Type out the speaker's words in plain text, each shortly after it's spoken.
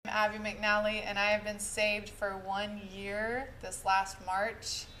Abby McNally, and I have been saved for 1 year this last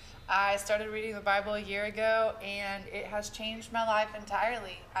March. I started reading the Bible a year ago, and it has changed my life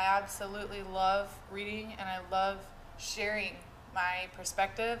entirely. I absolutely love reading, and I love sharing my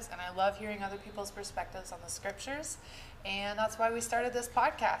perspectives, and I love hearing other people's perspectives on the scriptures. And that's why we started this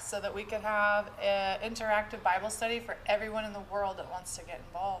podcast, so that we could have an interactive Bible study for everyone in the world that wants to get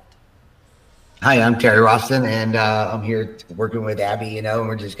involved. Hi, I'm Terry Austin, and I'm here working with Abby, and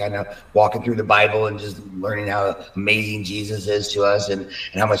we're just kind of walking through the Bible and just learning how amazing Jesus is to us and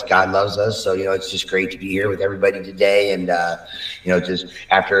how much God loves us. So, it's just great to be here with everybody today. And, just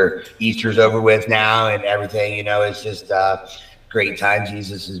after Easter's over with now and everything, it's just great time.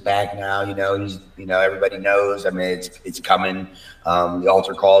 Jesus is back now. He's, everybody knows. I mean, it's coming. The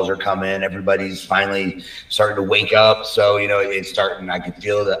altar calls are coming. Everybody's finally starting to wake up. So, it's starting. I could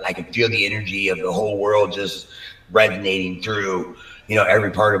feel the energy of the whole world just resonating through,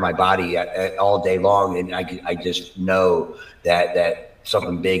 every part of my body all day long. And I just know that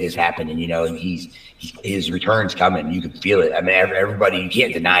something big is happening, and his return's coming. You can feel it. I mean, everybody, you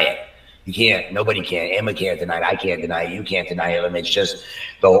can't deny it. You can't. Nobody can. Emma can't deny it. I can't deny it. You can't deny it. I mean, it's just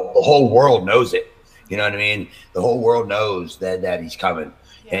the whole world knows it. You know what I mean? The whole world knows that he's coming,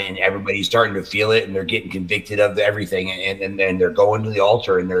 and everybody's starting to feel it, and they're getting convicted of everything, and they're going to the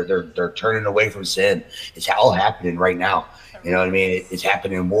altar, and they're turning away from sin. It's all happening right now. You know what I mean? It's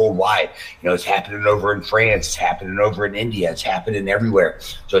happening worldwide. It's happening over in France. It's happening over in India. It's happening everywhere.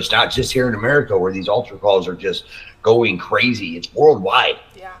 So it's not just here in America where these altar calls are just going crazy. It's worldwide.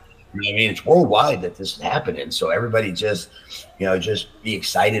 Yeah. I mean, it's worldwide that this is happening. So everybody just be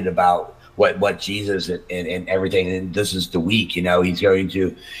excited about what Jesus and everything. And this is the week, he's going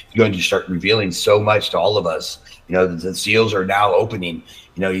to start revealing so much to all of us. The seals are now opening.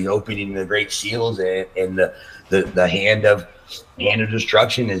 He's opening the great seals, and the hand of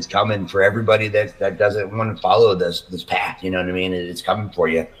destruction is coming for everybody that doesn't want to follow this path. You know what I mean? It's coming for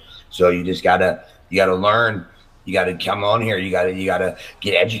you. So you just gotta learn. You got to come on here. You got to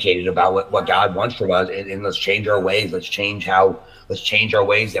get educated about what God wants from us, and let's change our ways. Let's change our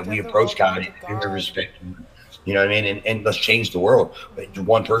ways that we approach God in respect. You know what I mean? And let's change the world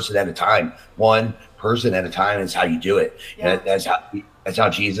one person at a time. One person at a time is how you do it. Yeah. That's how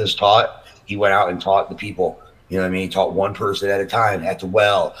Jesus taught. He went out and taught the people. You know what I mean? He taught one person at a time at the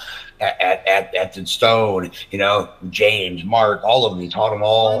well, at the stone, James, Mark, all of them. He taught them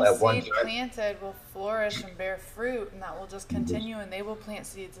all at one time. Planted will flourish and bear fruit, and that will just continue, and they will plant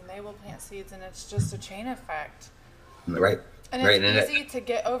seeds, and they will plant seeds, and it's just a chain effect. Right. And it's easy to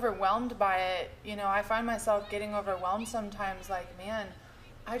get overwhelmed by it. I find myself getting overwhelmed sometimes, like, man,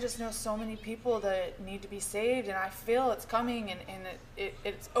 I just know so many people that need to be saved, and I feel it's coming, and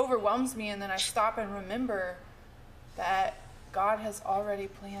it overwhelms me, and then I stop and remember that God has already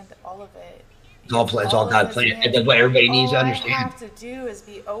planned all of it. It's all God planned. That's what everybody needs to understand. All I have to do is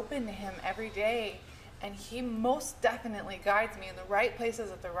be open to Him every day, and He most definitely guides me in the right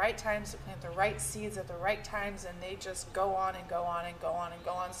places at the right times to plant the right seeds at the right times, and they just go on and go on and go on and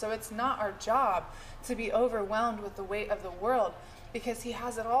go on. So it's not our job to be overwhelmed with the weight of the world, because He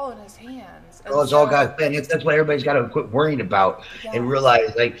has it all in His hands. Well, it's all God's plan. That's what everybody's got to quit worrying about and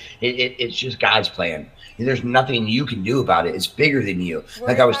realize, like, it's just God's plan. There's nothing you can do about it. It's bigger than you.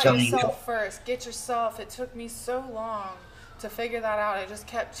 Like I was telling you. First, get yourself. It took me so long to figure that out. I just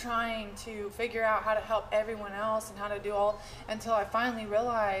kept trying to figure out how to help everyone else and how to do all, until I finally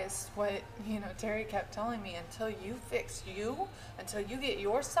realized what, Terry kept telling me, until you fix you, until you get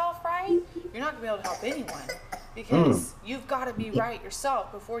yourself right, you're not going to be able to help anyone, because you've got to be right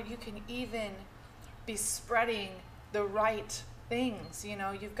yourself before you can even be spreading the right things.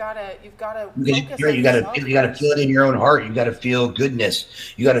 You've got to focus. You got to feel it in your own heart. You got to feel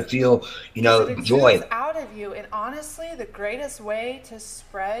goodness. You got to feel, joy out of you. And honestly, the greatest way to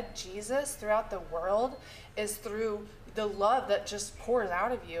spread Jesus throughout the world is through the love that just pours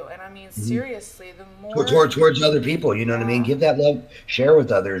out of you. And I mean, seriously, the more towards other people, you know what I mean? Give that love, share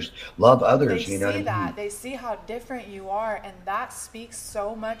with others, love others. They see how different you are, and that speaks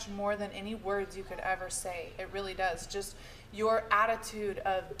so much more than any words you could ever say. It really does. Just your attitude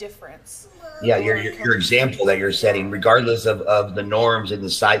of difference. Yeah, your example that you're setting, regardless of the norms in the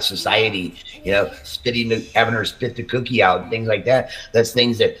society, having her spit the cookie out and things like that. That's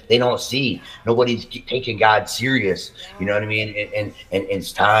things that they don't see. Nobody's taking God serious. You know what I mean? And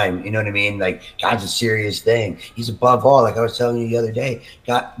it's time. You know what I mean? Like, God's a serious thing. He's above all. Like I was telling you the other day,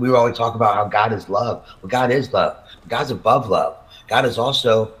 God. We always talk about how God is love. Well, God is love. God's above love. God is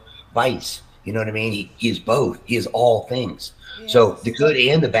also vice. You know what I mean? He is both. He is all things. Yes. So the good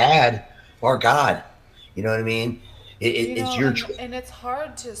and the bad are God. You know what I mean? You It's know, your choice. and it's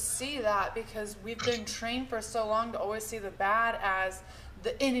hard to see that because we've been trained for so long to always see the bad as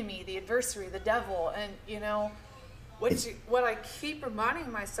the enemy, the adversary, the devil. And, you know, what I keep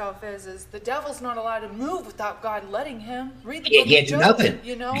reminding myself is the devil's not allowed to move without God letting him. Read the book Can't of do Job, nothing.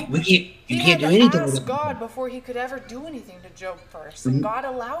 you know. We can't. You He can't had do to anything ask without God him. before he could ever do anything to Job first. And Mhm. God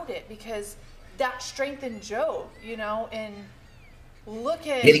allowed it because that strengthened Job, you know. And look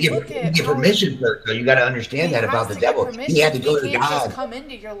You had to at get how permission first. So you got to understand he that has about the to get devil. He permission. had to He go to can't just God. come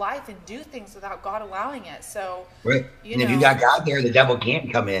into your life and do things without God allowing it. So, Right. you And if you know, got God there, the devil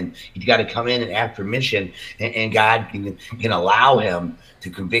can't come in. You've got to come in and ask permission, and God can allow him to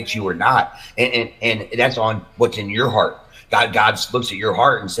convict you or right. not. And that's on what's in your heart. God looks at your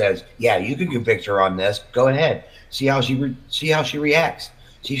heart and says, "Yeah, you can convict her on this. Go ahead. See how she reacts.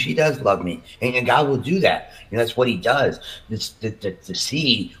 See if she does love me." And God will do that. You know, that's what He does. It's to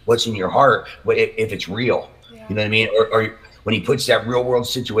see what's in your heart, if it's real. Yeah. You know what I mean? Or when He puts that real world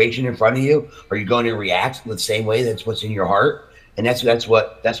situation in front of you, are you going to react the same way? That's what's in your heart. And that's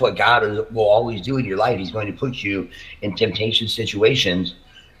what God will always do in your life. He's going to put you in temptation situations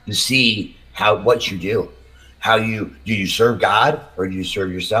to see what you do. How do you serve God or do you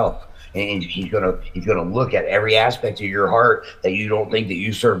serve yourself? And he's gonna look at every aspect of your heart that you don't think that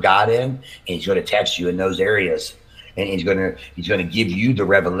you serve God in, and he's gonna test you in those areas. And he's gonna give you the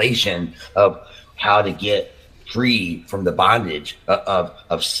revelation of how to get free from the bondage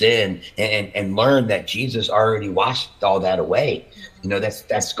of sin, and learn that Jesus already washed all that away. You know,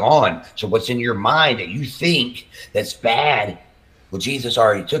 that's gone. So what's in your mind that you think that's bad, well, Jesus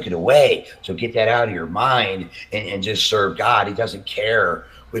already took it away. So get that out of your mind, and just serve God. He doesn't care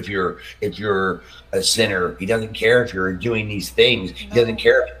if you're a sinner. He doesn't care if you're doing these things. He doesn't No.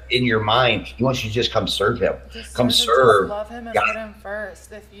 care if in your mind. He wants you to just come serve him. Just Come serve him, just serve love him and God. put him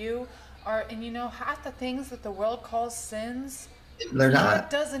first. If you are, and you know, half the things that the world calls sins, They're God not.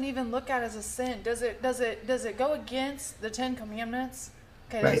 doesn't even look at as a sin. Does it go against the Ten Commandments?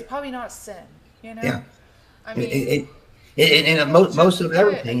 Okay, that's Right. probably not a sin, you know? Yeah. I It, mean, it, and people most just of put,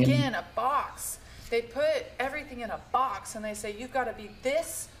 everything. again, a box. They put everything in a box and they say, you've got to be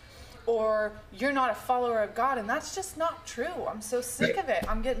this or you're not a follower of God. And that's just not true. I'm so sick Right. of it.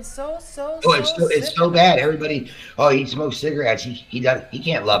 I'm getting so Oh, it's sick so of it. bad. Everybody, oh, he smokes cigarettes. He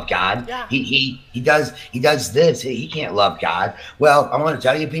can't love God. Yeah. He does this. He can't love God. Well, I want to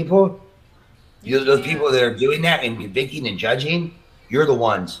tell you, people, You those can. people that are doing that and convicting and judging, you're the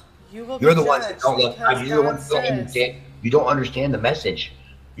ones. You will You're be the ones that judged don't love because God. You're the God ones that don't says, understand. You don't understand the message.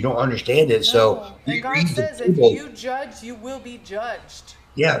 You don't understand it. So no. And God read the says, if Bible. you judge, you will be judged.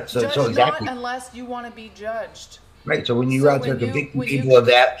 Yeah. So Judge not exactly. unless you want to be judged. Right. So when you're So out there convicting when you, people of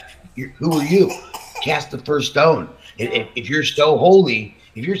that, who are you? Cast the first stone. yeah, If you're so holy,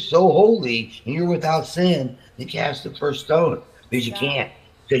 and you're without sin, then cast the first stone. Because you yeah. can't.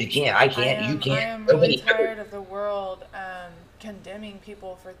 Because you can't. I can't. You I can't. am really Nobody could. tired of the world condemning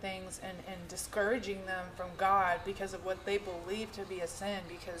people for things and discouraging them from God because of what they believe to be a sin.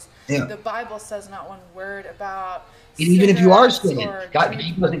 Because Yeah. the Bible says not one word about And even if you are cigarettes sinning, or God, drink.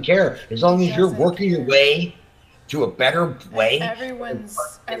 He doesn't care. As He long as you're doesn't working your care. way to a better And way in everyone's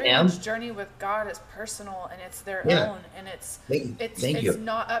Him. journey with God is personal and it's their Yeah. own and it's Thank you.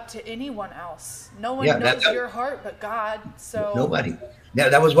 not up to anyone else. No one Yeah. knows your heart but God. So Nobody. Now,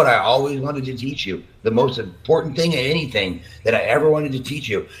 that was what I always wanted to teach you. The most important thing in anything that I ever wanted to teach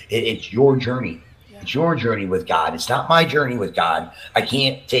you, it's your journey. yeah, It's your journey with God. It's not my journey with God. I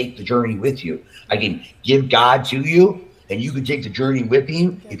can't take the journey with you. I can give God to you, and you can take the journey with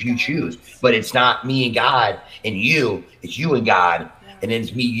Him if give you choose. guidance. But it's not me and God and you. It's you and God, Yeah. and then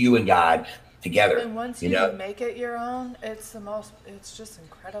it's me, you, and God together. And once You you know, make it your own, it's just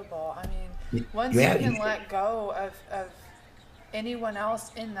incredible. I mean, once you you have can let go of anyone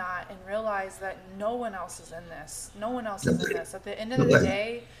else in that and realize that no one else is in this. No one else is in this. At the end of the Nobody.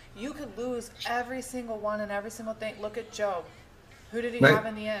 day, you could lose every single one and every single thing. Look at Job. Who did he Right. have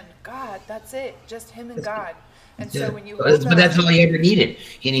in the end? God. That's it. Just him and God. And Yeah. so when you hold But that's that, all he ever needed.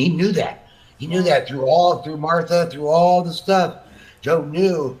 And he knew that. He knew yeah, that through Martha, through all the stuff. Job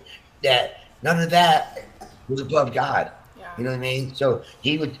knew that none of that was above God. yeah, You know what I mean? So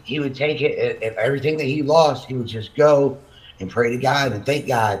he would take it, if everything that he lost, he would just go and pray to God and thank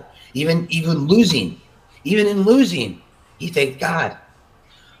God. Even in losing, he thanked God.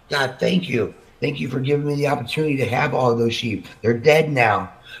 God, thank you. Thank you for giving me the opportunity to have all those sheep. They're dead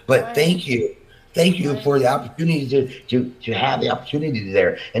now, but right, thank you. Thank you right. for the opportunity to have the opportunity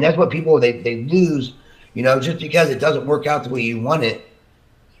there. And that's what people, they lose, just because it doesn't work out the way you want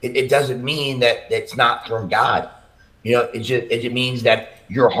it doesn't mean that it's not from God. It just means that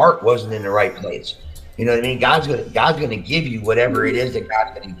your heart wasn't in the right place. You know what I mean? God's gonna give you whatever it is that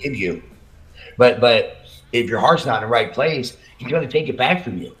God's gonna give you. But if your heart's not in the right place, He's gonna take it back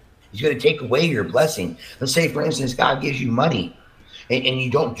from you. He's gonna take away your blessing. Let's say, for instance, God gives you money, and you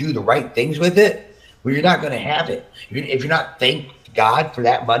don't do the right things with it, well, you're not gonna have it. If you're not thank God for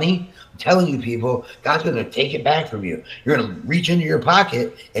that money, I'm telling you, people, God's gonna take it back from you. You're gonna reach into your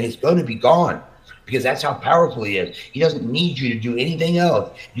pocket, and it's gonna be gone. Because that's how powerful He is. He doesn't need you to do anything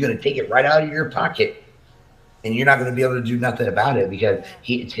else. You're going to take it right out of your pocket, and you're not going to be able to do nothing about it because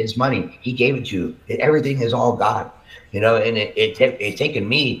it's His money. He gave it to you. Everything is all God, and it's taken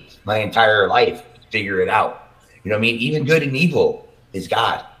me my entire life to figure it out. You know what I mean? Even good and evil is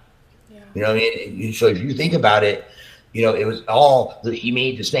God. Yeah. You know what I mean? So if you think about it, it was all, He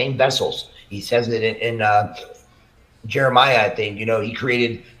made the same vessels. He says it in Jeremiah, I think, He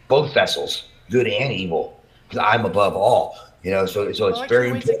created both vessels, good and evil, because I'm above all. So it's very important. I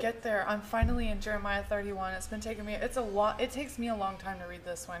can't wait to get there. I'm finally in Jeremiah 31. It's been taking me. It takes me a long time to read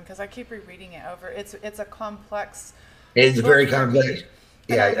this one because I keep rereading it over. It's a complex. It's very complex.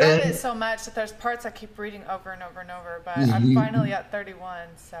 Yeah, I love it so much that there's parts I keep reading over and over and over. But I'm finally at 31,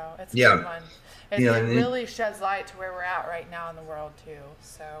 so it's a good one. It really sheds light to where we're at right now in the world too.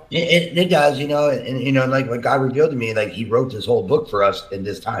 So it does, and like what God revealed to me, like He wrote this whole book for us in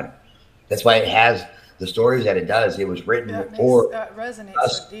this time. That's why it has the stories that it does. It was written before. That resonates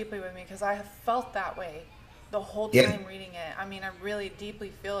so deeply with me because I have felt that way the whole time reading it. I mean, I really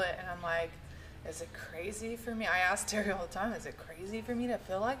deeply feel it, and I'm like, is it crazy for me? I ask Terry all the time, is it crazy for me to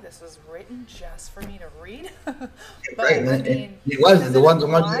feel like this was written just for me to read? But right. I mean, it was the ones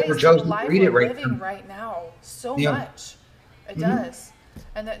that were chosen to read it right now so much. It does.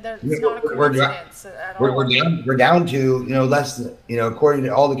 And it's not a coincidence at all. We're down to less than according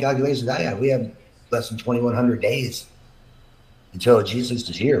to all the calculations I have, we have less than 2,100 days until Jesus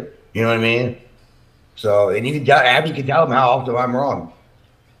is here. You know what I mean? So, and you can tell Abby can tell him how often I'm wrong.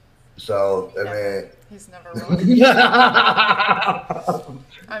 So I mean, he's never wrong.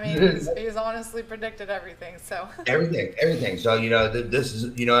 I mean, he's honestly predicted everything. So everything. So this is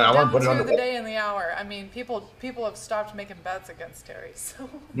I want to put it on the day and the hour. I mean, people have stopped making bets against Terry. So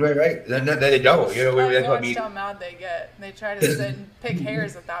right. No, they don't. That's watched how mad they get. They try to sit and pick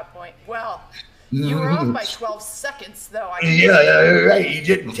hairs at that point. Well, you were off by 12 seconds, though. Right. You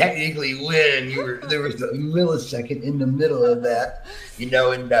didn't technically win. There was a millisecond in the middle of that. And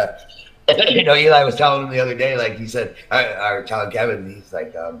Eli was telling him the other day, like he said, I was telling Kevin, he's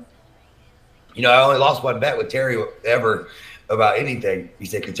like, I only lost one bet with Terry ever about anything. He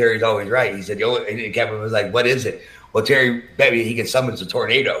said, because Terry's always right. He said, and Kevin was like, what is it? Well, Terry bet me he can summon a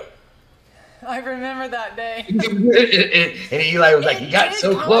tornado. I remember that day. and Eli was like, he got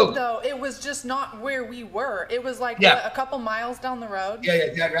so close. Though it was just not where we were. It was like a couple miles down the road.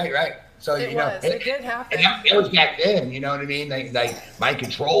 Yeah, right. So it did happen. And it was back then. You know what I mean? Like my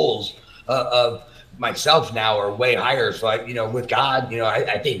controls of myself now are way higher. So with God,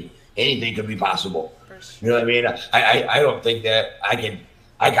 I think anything could be possible. For sure. You know what I mean? I don't think that I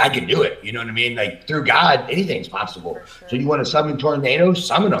can do it. You know what I mean? Like through God, anything's possible. Sure. So you want to summon tornadoes,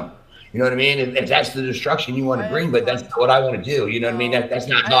 summon them. You know what I mean? If that's the destruction you want to bring, but that's not what I want to do. You know what I mean? That's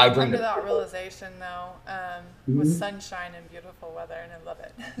not how I bring it. I come to that realization, though, with sunshine and beautiful weather, and I love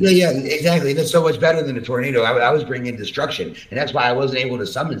it. Yeah, exactly. That's so much better than a tornado. I was bringing destruction, and that's why I wasn't able to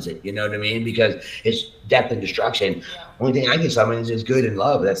summon it. You know what I mean? Because it's death and destruction. Yeah. Only thing I can summon is good and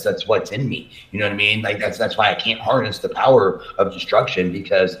love. That's what's in me. You know what I mean? Like that's why I can't harness the power of destruction,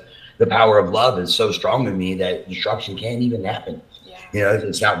 because the power of love is so strong in me that destruction can't even happen.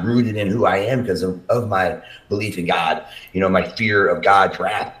 It's not rooted in who I am because of my belief in God. My fear of God's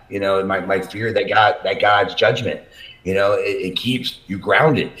wrath. My fear that God's judgment. It keeps you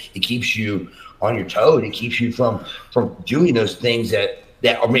grounded. It keeps you on your toes. It keeps you from doing those things that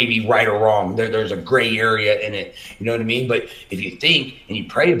are maybe right or wrong. There's a gray area in it. You know what I mean? But if you think and you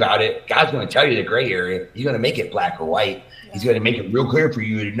pray about it, God's going to tell you the gray area. He's going to make it black or white. Yeah. He's going to make it real clear for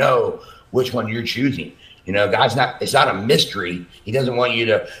you to know which one you're choosing. It's not a mystery. He doesn't want you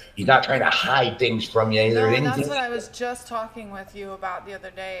to, he's not trying to hide things from you. No, that's what I was just talking with you about the other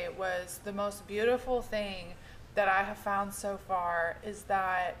day. Was the most beautiful thing that I have found so far is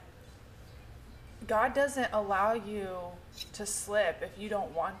that God doesn't allow you to slip if you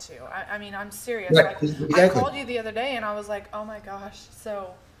don't want to. I mean, I'm serious. Right. Like, Exactly. I called you the other day and I was like, oh my gosh.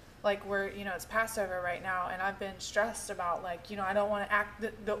 So like we're, it's Passover right now, and I've been stressed about I don't want to act.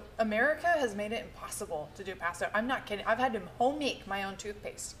 America has made it impossible to do Passover. I'm not kidding. I've had to home make my own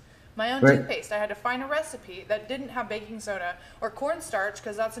toothpaste. I had to find a recipe that didn't have baking soda or cornstarch,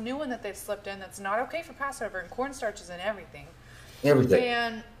 because that's a new one that they've slipped in. That's not okay for Passover, and cornstarch is in everything. Everything.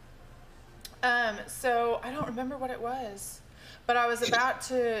 And So I don't remember what it was, but I was about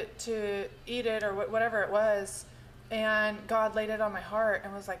to eat it or whatever it was, and God laid it on my heart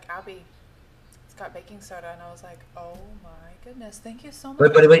and was like, Abby, it's got baking soda, and I was like, oh my goodness, thank you so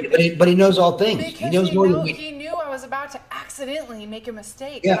much. But he knows all things. Because he knows more than we. He knew I was about to accidentally make a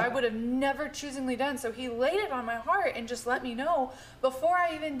mistake Yeah. that I would have never choosingly done. So he laid it on my heart and just let me know before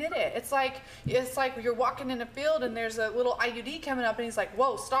I even did it. It's like you're walking in a field and there's a little IUD coming up, and he's like,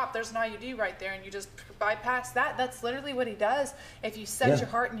 whoa, stop, there's an IUD right there, and you just bypass that. That's literally what he does if you set your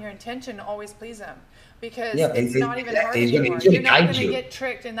heart and your intention to always please him. Because it's not even hard anymore. You're not going to get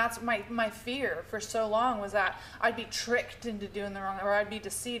tricked, and that's my fear for so long, was that I'd be tricked into doing the wrong, or I'd be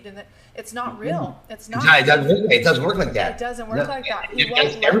deceived, and that it's not real. It's not. It doesn't work like that. It doesn't work like that.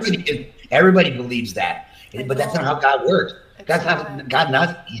 Everybody believes that, but that's not how God works. That's not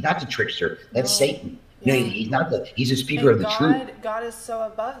God. He's not the trickster. That's Satan. Yeah. No, he's not he's a speaker of the truth. God is so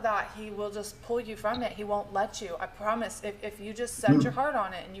above that, he will just pull you from it. He won't let you. I promise. If you just set your heart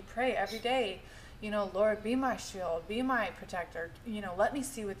on it and you pray every day, Lord, be my shield, be my protector. Let me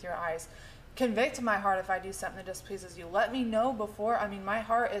see with your eyes. Convict my heart if I do something that displeases you. Let me know before. My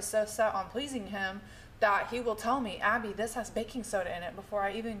heart is so set on pleasing him that he will tell me, Abby, this has baking soda in it, before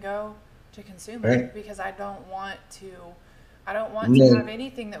I even go to consume it, because I don't want to have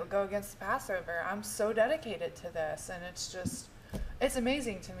anything that would go against the Passover. I'm so dedicated to this, and it's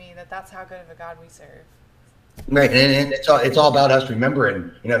amazing to me that that's how good of a God we serve. Right, and it's all about us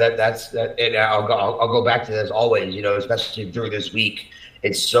remembering, that's and I'll go back to this always, especially through this week.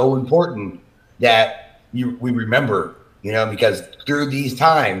 It's so important that we remember, because through these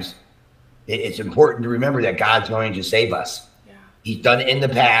times, it's important to remember that God's going to save us. Yeah. He's done it in the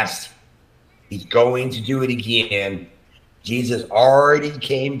past. He's going to do it again. Jesus already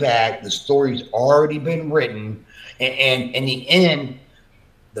came back. The story's already been written, and in the end,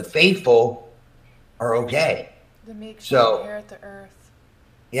 the faithful are okay. The meek shall inherit the earth.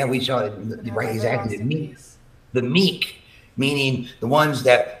 Yeah, we saw it, right, exactly. The meek, meaning the ones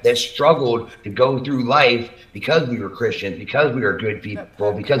that struggled to go through life because we were Christians, because we were good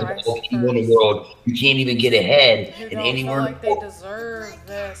people, because of all the evil in the world. You can't even get ahead in anywhere. Like they deserve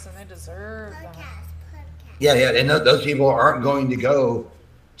this and they deserve that. Yeah, and those people aren't going to go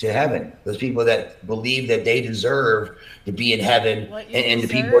to heaven. Those people that believe that they deserve to be in heaven, and the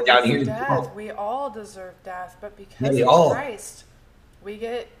people down here. Death. We all deserve death, but because of Christ, we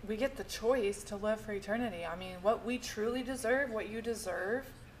get the choice to live for eternity. What we truly deserve, what you deserve,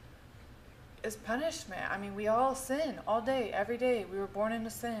 is punishment. We all sin all day, every day. We were born into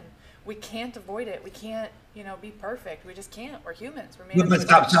sin. We can't avoid it. We can't, be perfect. We just can't. We're humans. We're made. But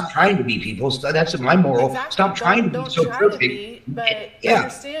stop trying to be people. That's my moral. Exactly. Stop trying to be so perfect. But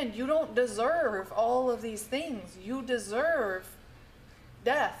understand, you don't deserve all of these things. You deserve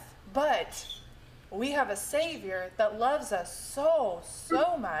death. But we have a Savior that loves us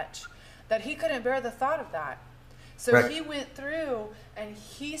so much that he couldn't bear the thought of that. So he went through and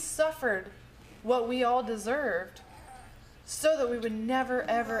he suffered what we all deserved, so that we would never,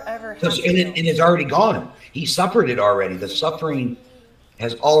 ever, ever have to. And it's already gone. He suffered it already. The suffering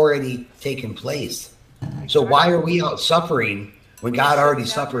has already taken place. So why are we out suffering when God already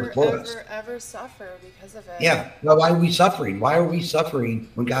suffered for us? Ever suffer because of it. Yeah. Well, why are we suffering? Why are we suffering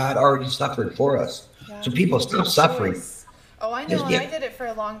when God already suffered for us? Yeah. So people stop suffering. Oh, I know. And I did it for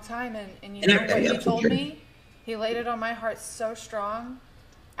a long time. And you know what he told me? He laid it on my heart so strong.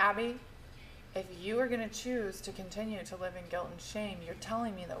 Abby, if you are going to choose to continue to live in guilt and shame, you're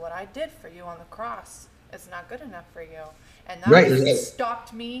telling me that what I did for you on the cross is not good enough for you. And that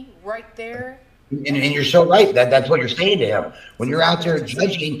stopped me right there. And you're so right. That's what you're saying to him. When you're out there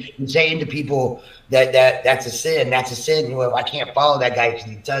judging and saying to people that's a sin. Well, I can't follow that guy because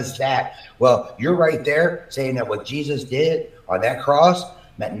he does that. Well, you're right there saying that what Jesus did on that cross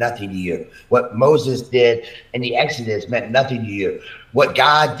meant nothing to you. What Moses did in the Exodus meant nothing to you. What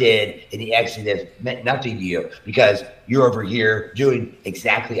God did in the Exodus meant nothing to you, because you're over here doing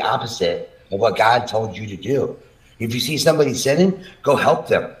exactly opposite of what God told you to do. If you see somebody sinning, go help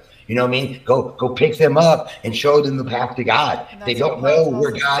them. You know what I mean? Go pick them up and show them the path to God. They don't know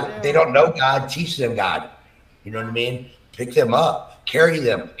where God, they don't know God, teach them God. You know what I mean? Pick them up, carry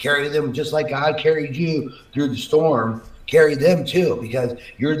them just like God carried you through the storm. Carry them too, because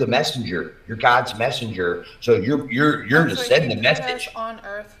you're the messenger. You're God's messenger. So you're to send the message on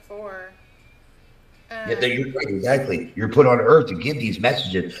earth for. Yeah, you're right, exactly. You're put on earth to give these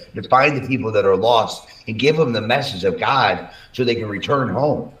messages, to find the people that are lost and give them the message of God so they can return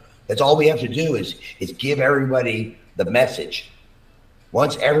home. That's all we have to do is give everybody the message.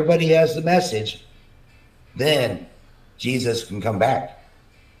 Once everybody has the message, then Jesus can come back.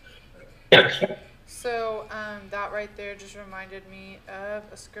 So that right there just reminded me of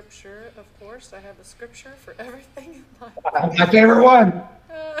a scripture. Of course, I have a scripture for everything in life. My favorite one.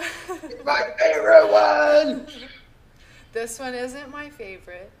 My favorite one. This one isn't my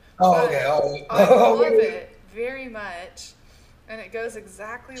favorite. Oh, okay. I love it very much, and it goes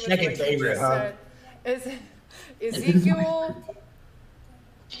exactly with Second what you favorite, just huh? said. Is Ezekiel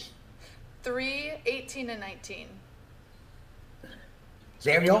 3:18 and 19.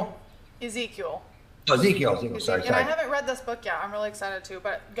 Samuel? Ezekiel. Oh, Ezekiel. Sorry. And I haven't read this book yet. I'm really excited to,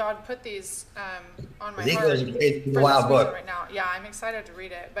 but God put these on my Ezekiel heart is for a wild this book. reason right now. Yeah, I'm excited to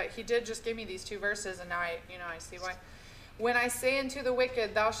read it. But He did just give me these 2 verses, and now I see why. When I say unto the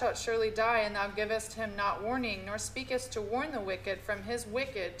wicked, thou shalt surely die, and thou givest him not warning, nor speakest to warn the wicked from his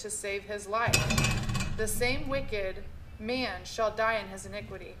wicked to save his life, the same wicked man shall die in his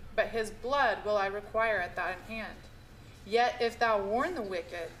iniquity, but his blood will I require at thine hand. Yet if thou warn the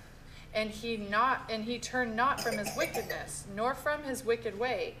wicked, and he turn not from his wickedness, nor from his wicked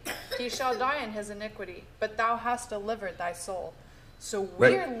way, he shall die in his iniquity, but thou hast delivered thy soul. So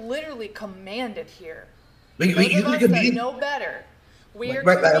we're literally commanded here. Those of us that know better, we are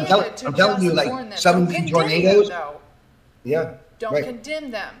commanded to just warn them. Some of these tornadoes. Yeah. Don't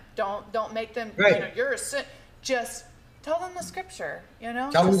condemn them. Don't make them. You're a sin. Just tell them the scripture.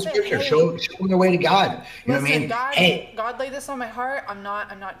 Tell them the scripture. Hey, show them the way to God. You know what I mean? God laid this on my heart. I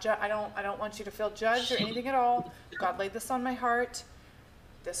don't want you to feel judged or anything at all. God laid this on my heart.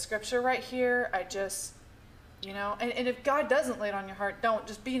 This scripture right here. And if God doesn't lay it on your heart, don't.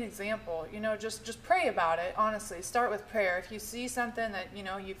 Just be an example. Just pray about it. Honestly, start with prayer. If you see something that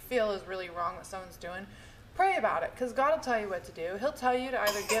you feel is really wrong that someone's doing, pray about it, because God will tell you what to do. He'll tell you to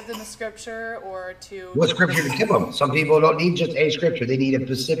either give them a scripture or to... What scripture to give them? Some people don't need just a scripture. They need a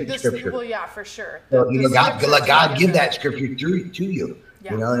specific scripture. Well, yeah, for sure. Let God give that scripture to you.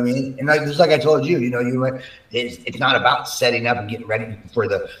 Yeah. You know what I mean? And just like I told you, it's not about setting up and getting ready for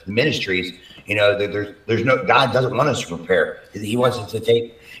the ministries. There's no... God doesn't want us to prepare. He wants us to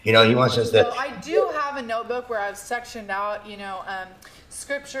take... He wants us to... So I do have a notebook where I've sectioned out,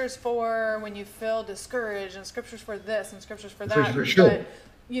 scriptures for when you feel discouraged, and scriptures for this, and scriptures for that. For sure.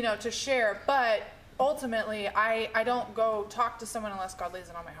 But, to share. But ultimately, I don't go talk to someone unless God lays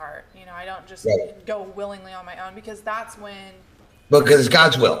it on my heart. I don't just go willingly on my own, because that's when... Because it's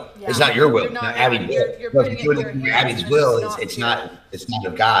God's will. Yeah. It's not your will. Not Abby's will. Abby's will. It's not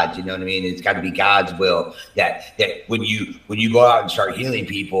of God. You know what I mean? It's got to be God's will. That when you go out and start healing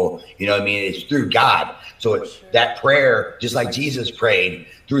people, it's through God. So it's that prayer, just like Jesus prayed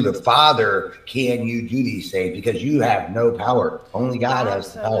through the Father, can you do these things? Because you have no power. Only God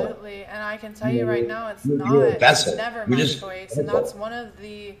has the power. Absolutely. And I can tell you right now, it's never my choice. And that's one of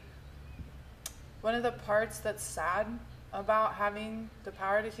the parts that's sad about having the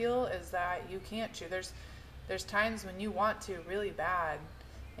power to heal, is that you can't choose. There's times when you want to really bad,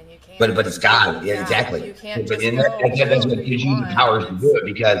 and you can't. But it's God. Yeah, exactly. You can't that's what gives you the powers to do it,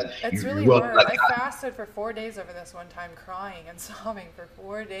 because it's really hard. I fasted for 4 days over this one time, crying and sobbing for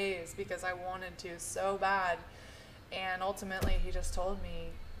 4 days because I wanted to so bad, and ultimately He just told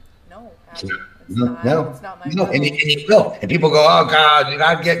me, no, Abby, it's not my will. And He will. And people go, oh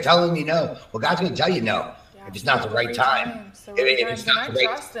God telling me no. Well, God's going to tell you no. If it's not the right time. So I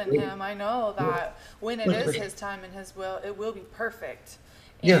trust in Him. I know that when it is His time and His will, it will be perfect.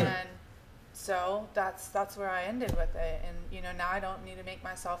 And so that's where I ended with it. And now I don't need to make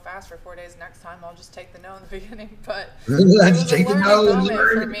myself fast for 4 days. Next time I'll just take the no in the beginning. But just take the no and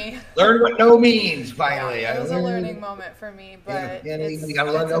learn what no means. Finally, it was a learning moment for me. But you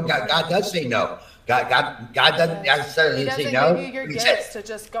gotta learn no. God does say no. God doesn't necessarily say no. He doesn't give you your gifts to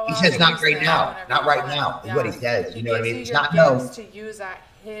just go out. He says not right now. Not right now is what He says. You know what I mean? It's not no. To use at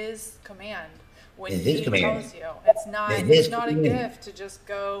His command. When He tells you, it's not a gift to just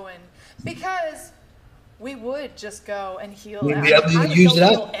go and, because we would just go and heal. We'd be able to use it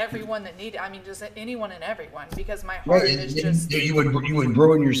up. Everyone that needed. I mean, just anyone and everyone, because my heart is just. You would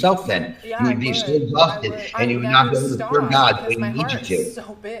ruin yourself then. Yeah, you would be so exhausted, and you would not be able to serve God the way He needs you to.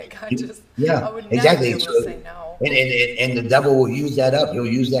 So big, I would never exactly. be able to say no. And the devil will use that up. He'll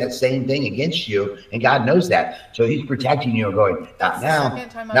use that same thing against you, and God knows that. So He's protecting you and going, not now,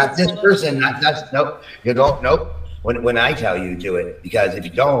 not this person, not that. Nope, you don't. Nope. When I tell you to do it, because if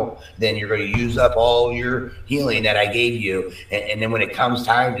you don't, then you're going to use up all your healing that I gave you. And then when it comes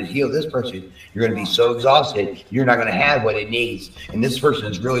time to heal this person, you're going to be so exhausted, you're not going to have what it needs. And this person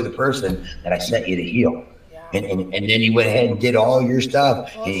is really the person that I sent you to heal. And then you went ahead and did all your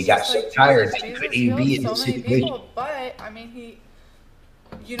stuff, and you got so tired that you couldn't even be in the situation. But I mean,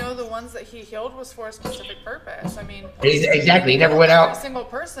 you know, the ones that he healed was for a specific purpose. I mean, Exactly. He never went out. Every single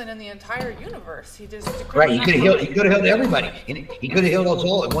person in the entire universe. He just right. He could have healed. He could have healed everybody. And he could have healed us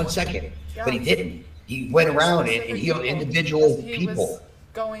all in 1 second, but he didn't. He went around and healed individual people. Was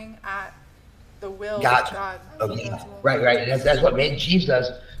going at the will of God. Okay. Right. That's what made Jesus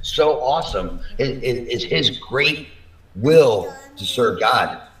so awesome. Is his great will to serve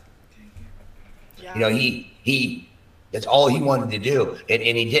God. Yeah. You know, he that's all he wanted to do, and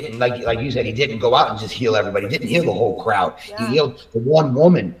he didn't, like you said, he didn't go out and just heal everybody. He didn't heal the whole crowd. Yeah. He healed the one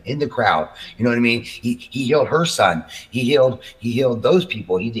woman in the crowd. You know what I mean? He healed her son. He healed those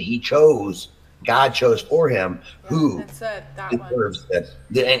people. He chose. God chose for him who deserves this,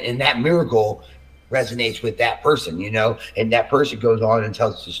 and that miracle resonates with that person, you know, and that person goes on and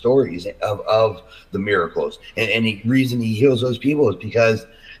tells the stories of the miracles, and the reason he heals those people is because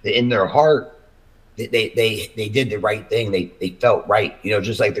in their heart they did the right thing. They felt right, you know,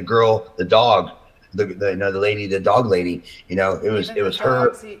 just like the girl, the dog, the lady, the dog lady, you know, it was her.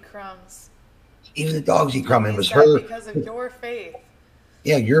 Dogs eat crumbs. Even the dogs eat crumbs. It was her because of your faith.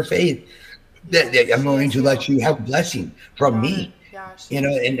 Yeah, your faith. That I'm going to let you have blessing from me. Yeah, you know,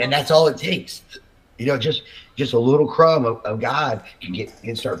 and that's all it takes. You know, just a little crumb of God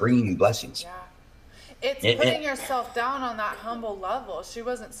can start bringing you blessings. Yeah. It's putting yourself down on that humble level. She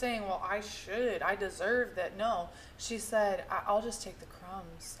wasn't saying, well, I deserve that. No, she said, I'll just take the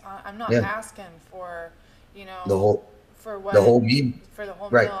crumbs. I'm not asking for, you know, the whole meal.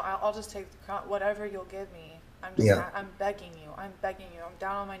 I'll just take the crumb, whatever you'll give me. I'm begging you. I'm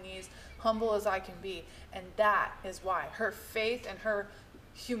down on my knees, humble as I can be. And that is why her faith and her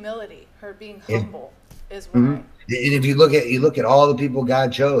humility, her being humble is why. Mm-hmm. And if you look at all the people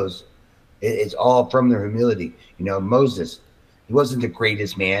God chose, it's all from their humility. You know, Moses, he wasn't the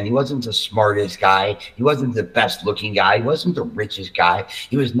greatest man. He wasn't the smartest guy. He wasn't the best looking guy. He wasn't the richest guy.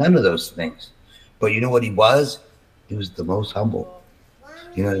 He was none of those things. But you know what he was? He was the most humble.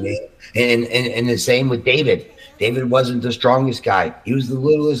 You know what I mean? And the same with David. David wasn't the strongest guy. He was the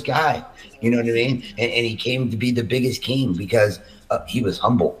littlest guy. You know what I mean? And he came to be the biggest king because he was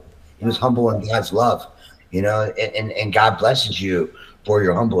humble. He was humble in God's love. You know, and God blesses you for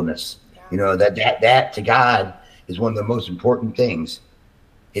your humbleness. You know, that to God is one of the most important things.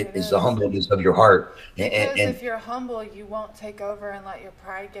 It is the humbleness of your heart. Because if you're humble, you won't take over and let your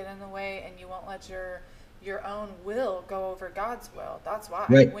pride get in the way, and you won't let your own will go over God's will. That's why.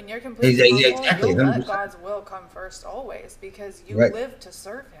 Right. When you're completely humble, you'll let God's will come first always, because you live to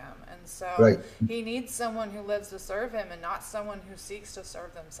serve him. And so he needs someone who lives to serve him and not someone who seeks to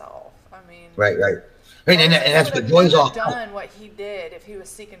serve themselves. I mean, right. And that's what joy's all about. Done what he did if he was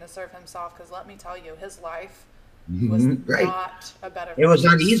seeking to serve himself, because let me tell you, his life was not a better. It was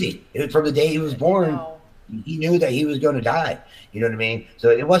not easy. From the day he was born, he knew that he was going to die. You know what I mean? So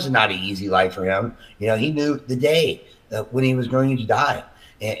it was not an easy life for him. You know, he knew the day when he was going to die,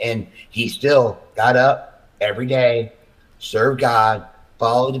 and he still got up every day, served God,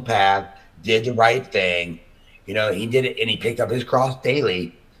 followed the path, did the right thing. You know, he did it, and he picked up his cross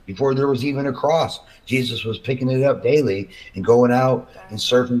daily. Before there was even a cross, Jesus was picking it up daily and going out and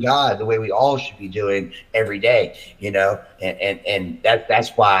serving God the way we all should be doing every day, you know, and that's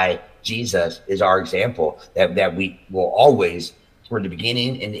why Jesus is our example, that we will always, for the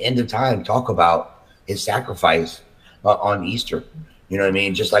beginning and the end of time, talk about his sacrifice on Easter. You know what I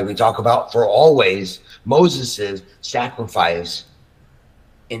mean? Just like we talk about for always Moses's sacrifice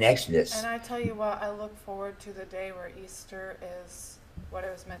in Exodus. And I tell you what, I look forward to the day where Easter is what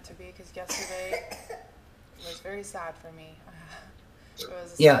it was meant to be, because yesterday was very sad for me. It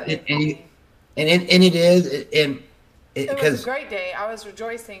was it was a great day. I was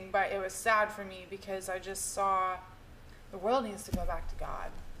rejoicing, but it was sad for me because I just saw the world needs to go back to God.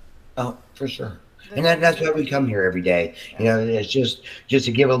 Oh, for sure. And that's why we come here every day. You know, it's just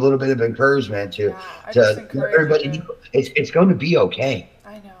to give a little bit of encouragement to everybody. It's going to be okay.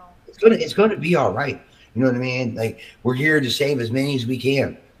 I know. It's going to be all right. You know what I mean? Like, we're here to save as many as we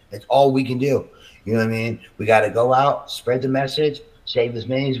can. That's all we can do. You know what I mean? We got to go out, spread the message, save as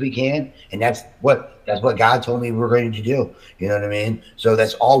many as we can, and that's what God told me we're going to do. You know what I mean? So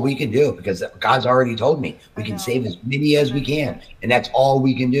that's all we can do, because God's already told me we can save as many as we can, and that's all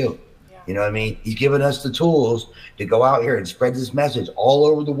we can do. Yeah. You know what I mean? He's given us the tools to go out here and spread this message all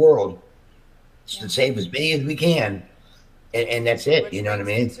over the world to save as many as we can, and that's it. Which You know what I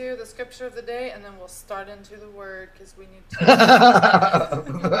brings mean? me to the scripture of the day, and then we'll start into the word because we need to.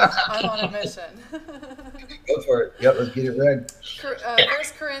 I'm on a mission. Go for it. Yep, let's get it read. 1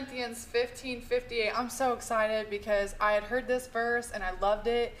 Corinthians 15:58. I'm so excited because I had heard this verse and I loved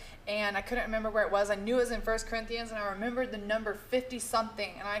it, and I couldn't remember where it was. I knew it was in 1 Corinthians, and I remembered the number 50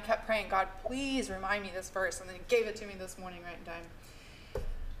 something, and I kept praying, God, please remind me this verse, and then He gave it to me this morning right in time.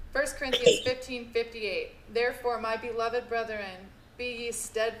 1 Corinthians 15:58. Therefore, my beloved brethren, be ye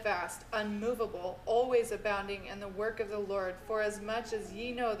steadfast, unmovable, always abounding in the work of the Lord, for as much as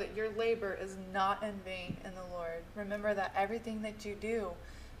ye know that your labor is not in vain in the Lord. Remember that everything that you do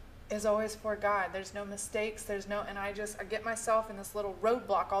is always for God. There's no mistakes. And I get myself in this little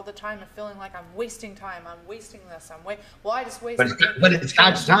roadblock all the time of feeling like I'm wasting time. I'm wasting this. I just wasted. But it's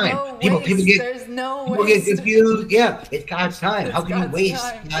God's time. No People There's no people waste. get confused. Yeah, it's God's time. It's How can God's you waste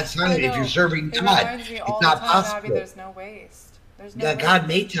time. God's time if you're serving It God? reminds me It's all not the time, possible. Abby, there's no waste. There's no Yeah, waste. God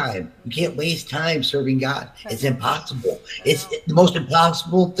made time. You can't waste time serving God. It's impossible. It's know. the most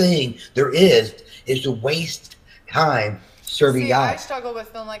impossible thing there is to waste time serving God. I struggle with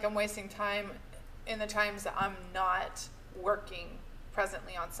feeling like I'm wasting time in the times that I'm not working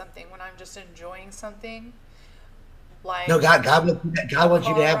presently on something, when I'm just enjoying something. Like No, God wants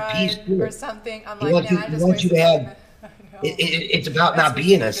you to have peace too. or something. I'm He like, wants man, I he just wants you to wasted have. time. I know. It's about not It's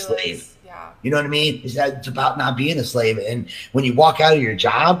being a ridiculous. slave. Yeah. You know what I mean? It's about not being a slave. And when you walk out of your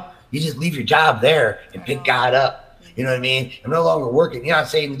job, you just leave your job there and pick God up. You know what I mean? I'm no longer working. You're not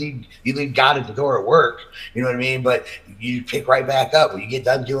saying you leave God at the door at work. You know what I mean? But you pick right back up. When you get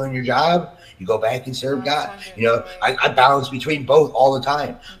done doing your job, you go back and serve God. You know, I balance between both all the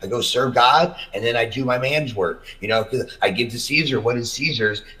time. I go serve God, and then I do my man's work. You know, because I give to Caesar what is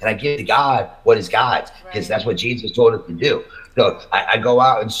Caesar's, and I give to God what is God's, because that's what Jesus told us to do. So I go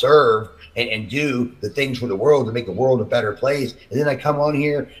out and serve and do the things for the world to make the world a better place. And then I come on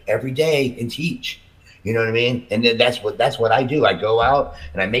here every day and teach. You know what I mean? And then that's what I do. I go out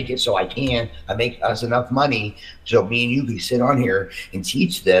and I make it so I make us enough money so me and you can sit on here and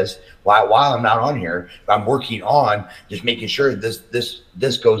teach this while I'm not on here. I'm working on just making sure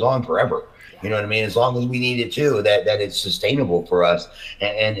this goes on forever. You know what I mean? As long as we need it to, that it's sustainable for us.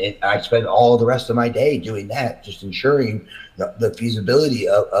 And I spend all the rest of my day doing that, just ensuring the feasibility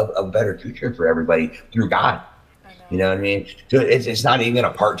of a better future for everybody through God. You know what I mean? So it's not even a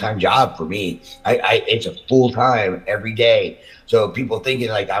part-time job for me. It's a full-time every day. So people thinking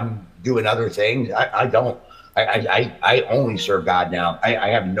like I'm doing other things, I don't. I only serve God now. I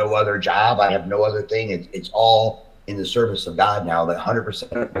have no other job. I have no other thing. It's all in the service of God now. That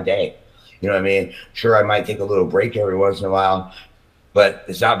 100% of my day. You know what I mean? Sure, I might take a little break every once in a while, but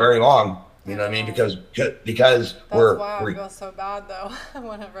it's not very long. You know what I mean? Because That's why I feel so bad though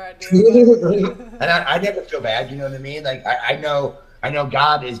whenever I do. And I never feel bad. You know what I mean? Like I know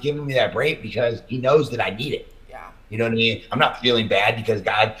God is giving me that break because He knows that I need it. Yeah. You know what I mean? I'm not feeling bad because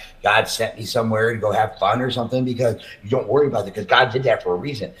God sent me somewhere to go have fun or something, because you don't worry about it, because God did that for a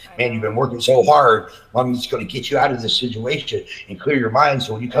reason. Man, you've been working so hard. Well, I'm just going to get you out of this situation and clear your mind.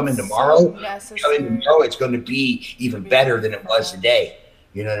 So when you come in tomorrow, it's going to be even better than it was today.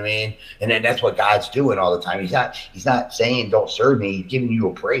 You know what I mean? And then that's what God's doing all the time. He's not saying don't serve me. He's giving you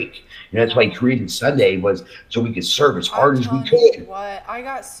a break. And that's why He created Sunday, was so we could serve as hard as we could. What? I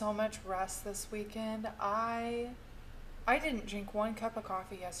got so much rest this weekend. I didn't drink one cup of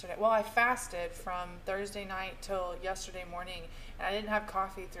coffee yesterday. Well, I fasted from Thursday night till yesterday morning, and I didn't have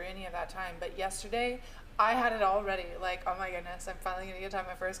coffee through any of that time. But yesterday, I had it all ready. Like, oh my goodness, I'm finally going to get to have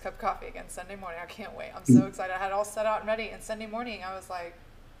my first cup of coffee again Sunday morning. I can't wait. I'm so excited. I had it all set out and ready. And Sunday morning, I was like,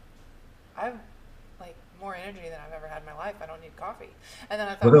 I have like more energy than I've ever had in my life. I don't need coffee. And then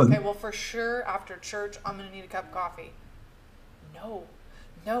I thought, okay, well, for sure, after church, I'm going to need a cup of coffee. No.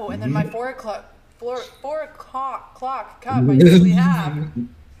 And then my 4 o'clock cup I usually have.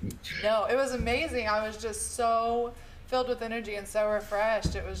 No, it was amazing. I was just so filled with energy and so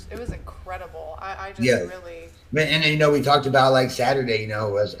refreshed. It was incredible. I just really. And you know, we talked about like Saturday, you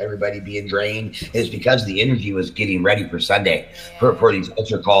know, was everybody being drained, is because the energy was getting ready for Sunday, for these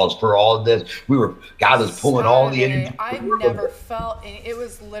altar calls, for all of this. God was pulling all the energy. I never felt it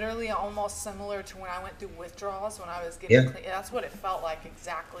was literally almost similar to when I went through withdrawals when I was getting clean. That's what it felt like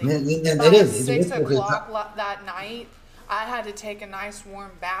exactly. It is. 6 o'clock that night, I had to take a nice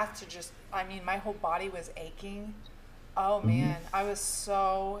warm bath to just, my whole body was aching. Oh man, I was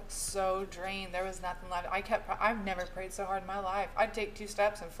so drained. There was nothing left. I've never prayed so hard in my life. I'd take 2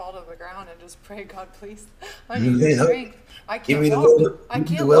 steps and fall to the ground and just pray, God, please, I need your strength. I can't walk. I'm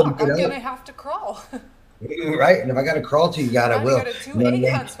gonna have to crawl. Right? And if I got to crawl to you, God, I I had to go will. to You two know what I egg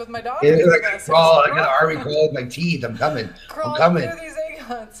mean? hunts with my daughter If for I got to this. It was crawl, I got to rough. army crawl with my teeth. I'm coming. I'm Crawling coming. through these egg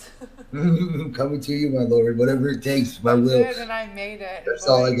hunts. I'm coming to you, my Lord. Whatever it takes, my I will. did, and I made it. And That's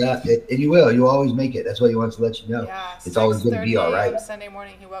all I boy, got. And you will. You always make it. That's what he wants to let you know. yeah, It's always going to 6:30 be all right. a.m. Sunday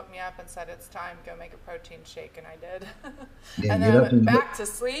morning, he woke me up and said, "It's time. Go make a protein shake," and I did. Yeah, And get then I up went and back to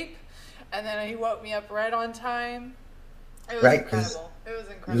sleep, and then he woke me up right on time. It was right because incredible. It was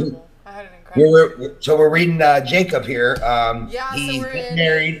incredible. I had an incredible. we're reading Jacob here. Yeah, so He's we're getting in.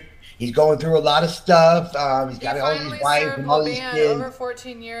 married. He's going through a lot of stuff. He's He got all these finally wives served and all these Laban kids. over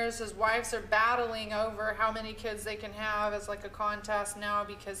 14 years. His wives are battling over how many kids they can have. It's like a contest now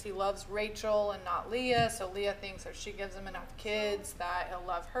because he loves Rachel and not Leah. So Leah thinks if she gives him enough kids that he'll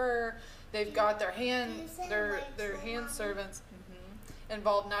love her. They've got their hand servants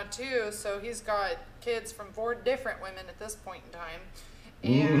involved now too. So he's got kids from 4 different women at this point in time.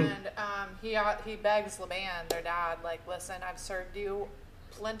 And he begs Laban, their dad, like, listen, I've served you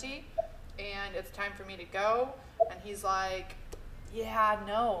plenty, and it's time for me to go. And he's like, yeah,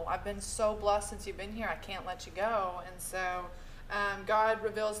 no, I've been so blessed since you've been here. I can't let you go. And so God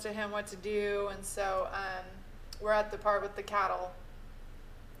reveals to him what to do. And so we're at the part with the cattle.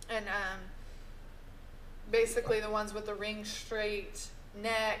 And basically the ones with the ring straight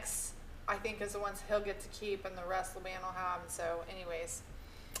necks, I think, is the ones he'll get to keep, and the rest Laban will have. And so anyways,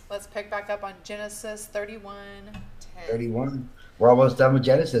 let's pick back up on Genesis 31:10. 31. We're almost done with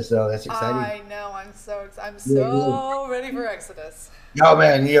Genesis, though. That's exciting. I know. I'm so ready for Exodus. Oh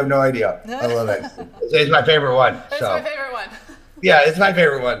man, you have no idea. I love it. It's my favorite one. It's my favorite one. Yeah, it's my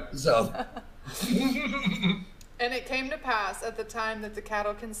favorite one. So. And it came to pass at the time that the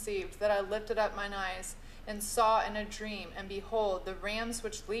cattle conceived that I lifted up mine eyes and saw in a dream, and behold, the rams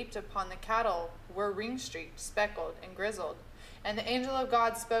which leaped upon the cattle were ring-streaked, speckled, and grizzled. And the angel of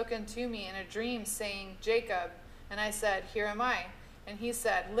God spoke unto me in a dream, saying, Jacob. And I said, Here am I. And he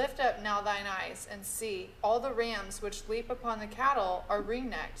said, Lift up now thine eyes, and see, all the rams which leap upon the cattle are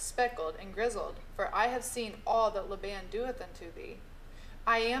ring-necked, speckled, and grizzled. For I have seen all that Laban doeth unto thee.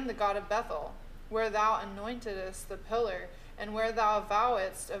 I am the God of Bethel, where thou anointedest the pillar, and where thou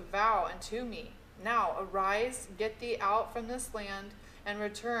vowedst a vow unto me. Now arise, get thee out from this land, and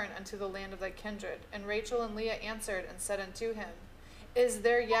return unto the land of thy kindred. And Rachel and Leah answered and said unto him, Is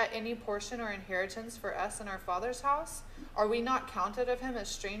there yet any portion or inheritance for us in our father's house? Are we not counted of him as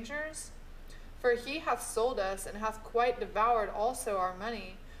strangers? For he hath sold us, and hath quite devoured also our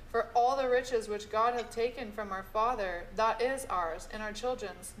money. For all the riches which God hath taken from our father, that is ours and our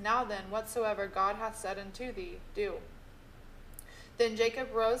children's. Now then, whatsoever God hath said unto thee, do. Then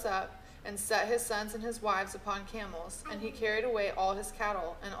Jacob rose up, and set his sons and his wives upon camels, and he carried away all his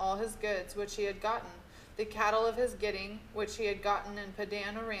cattle, and all his goods which he had gotten, the cattle of his getting, which he had gotten in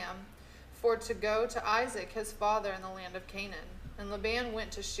Padan Aram, for to go to Isaac his father in the land of Canaan. And Laban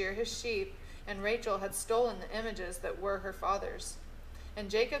went to shear his sheep, and Rachel had stolen the images that were her father's. And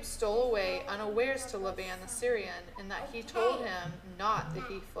Jacob stole away unawares to Laban the Syrian, in that he told him not that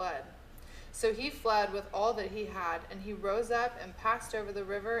he fled. So he fled with all that he had, and he rose up and passed over the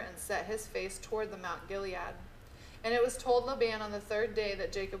river and set his face toward the Mount Gilead. And it was told Laban on the 3rd day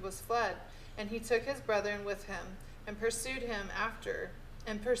that Jacob was fled, and he took his brethren with him, and pursued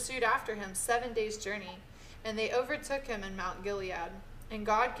after him 7 days' journey, and they overtook him in Mount Gilead. And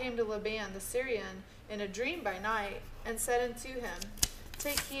God came to Laban the Syrian in a dream by night, and said unto him,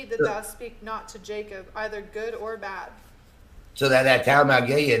 Take heed that thou speak not to Jacob, either good or bad. So that town Mount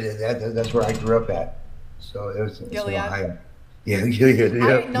Gilead, that's where I grew up at. So it was Gilead. Ohio. Yeah,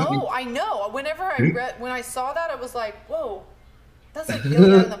 yeah. I know. When I saw that, I was like, whoa, that's like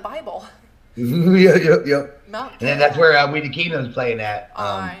Gilead in the Bible. Yeah. Mount Gilead. And then that's where We the Kingdom's playing at.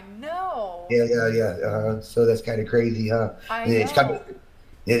 I know. Yeah. So that's kind of crazy, huh? I And know.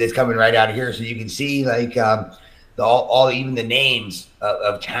 It's coming right out of here, so you can see like all even the names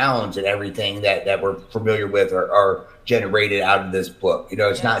of towns and everything that we're familiar with are generated out of this book. You know,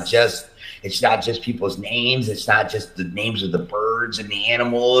 it's not just people's names. It's not just the names of the birds and the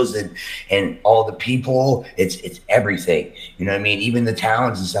animals and all the people. It's everything. You know what I mean? Even the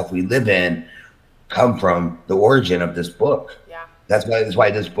towns and stuff we live in come from the origin of this book. Yeah. That's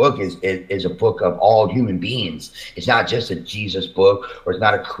why this book is a book of all human beings. It's not just a Jesus book, or it's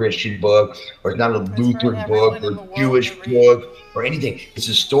not a Christian book, or it's not a Lutheran book, or Jewish book, or anything. It's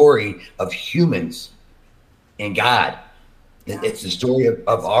a story of humans and God. Yeah. It's the story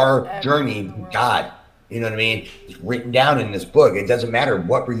of our journey with God. You know what I mean? It's written down in this book. It doesn't matter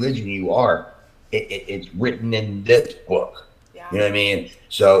what religion you are. It's written in this book. Yeah. You know what I mean?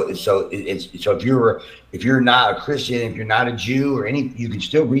 So if you're not a Christian, if you're not a Jew or any, you can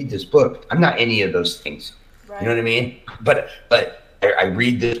still read this book. I'm not any of those things. Right. You know what I mean? But I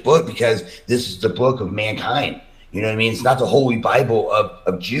read this book because this is the book of mankind. You know what I mean? It's not the Holy Bible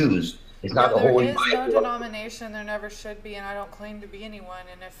of Jews. It's not the Holy Bible. There is no denomination. There never should be, and I don't claim to be anyone.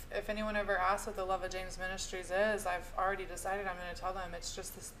 And if anyone ever asks what the Love of James Ministries is, I've already decided I'm going to tell them it's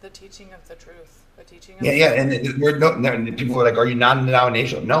just the teaching of the truth. The teaching of and we're people are like, are you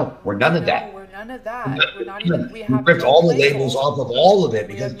non-denominational? No, we're none of that. We're none of that. We're not even. We have ripped all the labels off of all of it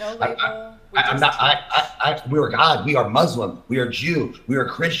because we have no label. I'm not. We are God. We are Muslim. We are Jew. We are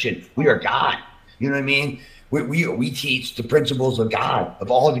Christian. We are God. You know what I mean? We teach the principles of God,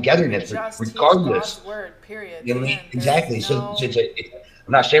 of all togetherness, regardless. God's word, period. You know what I mean? Exactly. So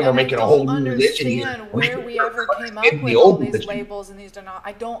I'm not saying we're making a whole new religion here. I don't understand where we ever came up with all these labels and these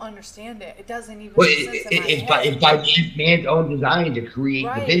I don't understand it. It doesn't even make sense in my head. It's by man's own design to create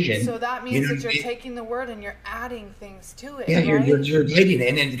division. So that means that you're taking the word and you're adding things to it. Yeah, right? you're relating it,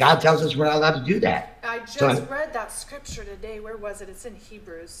 and then God tells us we're not allowed to do that. I just read that scripture today. Where was it? It's in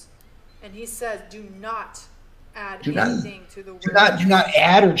Hebrews, and he says, "Do not add anything to the word. Do not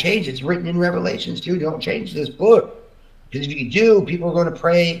add or change. It's written in Revelations too. Don't change this book. Because if you do, people are going to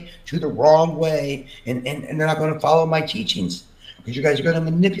pray to the wrong way, and they're not going to follow my teachings. Because you guys are going to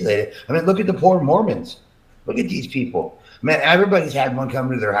manipulate it. I mean, look at the poor Mormons. Look at these people. Man, everybody's had one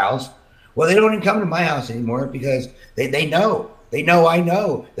come to their house. Well, they don't even come to my house anymore because they know. I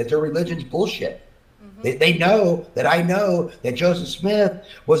know that their religion's bullshit. Mm-hmm. They know that Joseph Smith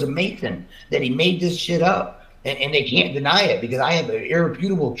was a Mason, that he made this shit up. And they can't deny it because I have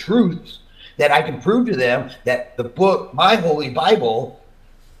irrefutable truths that I can prove to them that the book, my Holy Bible,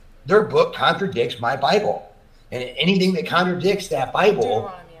 their book contradicts my Bible. And anything that contradicts that Bible.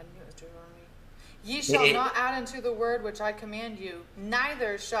 Deuteronomy. Ye shall not add unto the word which I command you,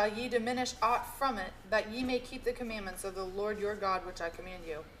 neither shall ye diminish aught from it, that ye may keep the commandments of the Lord your God which I command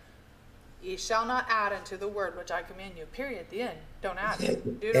you. Ye shall not add unto the word which I command you. Period. The end. Don't add.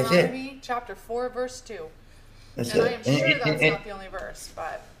 Deuteronomy chapter 4, verse 2. That's and I am sure that's not the only verse,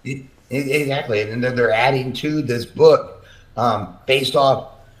 but exactly, and they're adding to this book based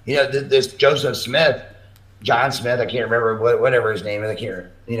off, this Joseph Smith, John Smith. I can't remember whatever his name is. I can't.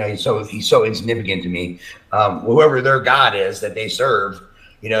 He's so insignificant to me. Whoever their God is that they serve,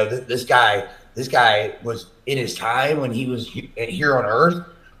 this guy was in his time when he was here on Earth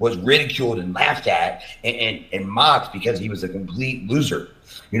was ridiculed and laughed at and mocked because he was a complete loser.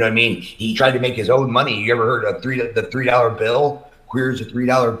 You know what I mean? He tried to make his own money. You ever heard of the $3 bill? Queer's a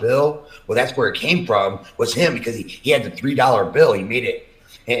 $3 bill? Well, that's where it came from, was him, because he had the $3 bill. He made it.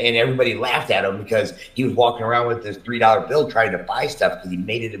 And everybody laughed at him because he was walking around with this $3 bill trying to buy stuff because he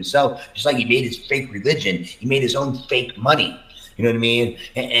made it himself. Just like he made his fake religion. He made his own fake money. You know what I mean?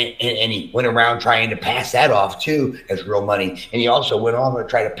 And he went around trying to pass that off too as real money. And he also went on to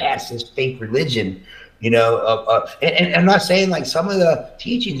try to pass this fake religion. And I'm not saying like some of the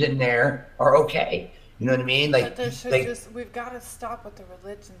teachings in there are okay. You know what I mean? Like, we've got to stop with the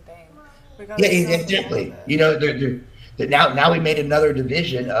religion thing. Exactly. Now we made another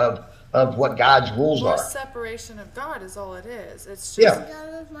division of what God's rules are. Separation of God is all it is. It's just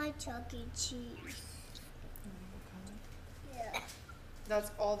done with my Chuck E. Cheese. Yeah. That's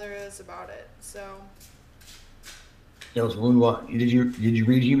all there is about it. So. Did you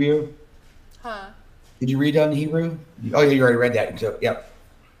read Hebrew? Huh? Did you read on Hebrew? Oh yeah, you already read that. So yep.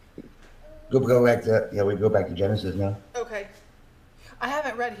 Go back to we go back to Genesis now. Okay. I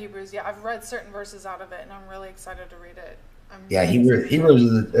haven't read Hebrews yet. I've read certain verses out of it, and I'm really excited to read it.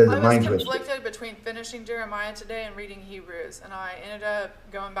 Hebrews is a mind twist. I was conflicted between finishing Jeremiah today and reading Hebrews, and I ended up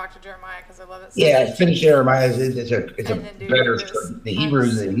going back to Jeremiah because I love it so much. Finish Jeremiah. It's a better story. The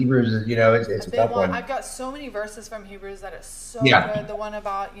Hebrews is it's a tough one. I've got so many verses from Hebrews that is so good. The one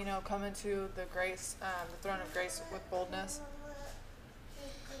about coming to the grace, the throne of grace with boldness.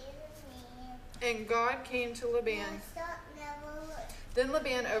 And God came to Laban. Then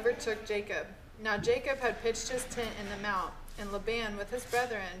Laban overtook Jacob. Now Jacob had pitched his tent in the mount, and Laban with his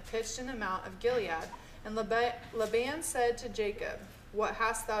brethren pitched in the mount of Gilead. And Laban said to Jacob, What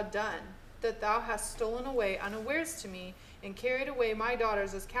hast thou done, that thou hast stolen away unawares to me, and carried away my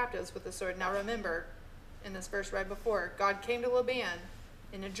daughters as captives with the sword? Now remember, in this verse right before, God came to Laban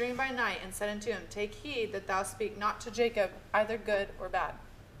in a dream by night, and said unto him, Take heed that thou speak not to Jacob either good or bad.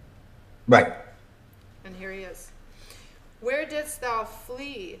 Right. And here he is. Where didst thou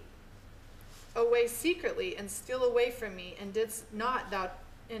flee away secretly and steal away from me, and didst not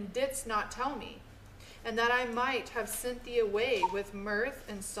tell me, and that I might have sent thee away with mirth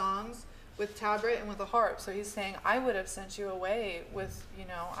and songs, with tabret and with a harp. So he's saying, I would have sent you away with,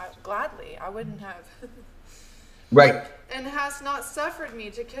 gladly. I wouldn't have. Right. And hast not suffered me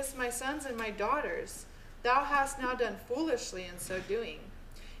to kiss my sons and my daughters. Thou hast now done foolishly in so doing.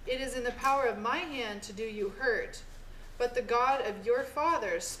 It is in the power of my hand to do you hurt. But the God of your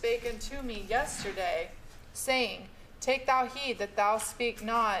fathers spake unto me yesterday, saying, Take thou heed that thou speak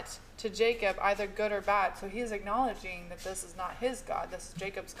not to Jacob either good or bad. So he's acknowledging that this is not his God, this is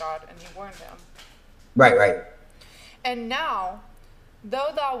Jacob's God, and he warned him. Right. And now, though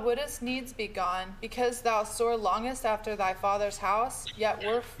thou wouldest needs be gone, because thou sore longest after thy father's house, yet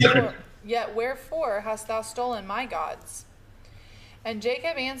wherefore hast thou stolen my gods? And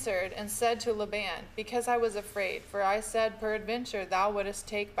Jacob answered and said to Laban, Because I was afraid, for I said, Peradventure thou wouldest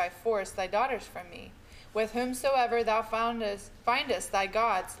take by force thy daughters from me. With whomsoever thou findest thy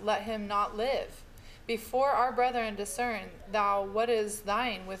gods, let him not live. Before our brethren discern thou what is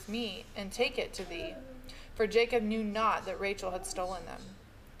thine with me, and take it to thee. For Jacob knew not that Rachel had stolen them.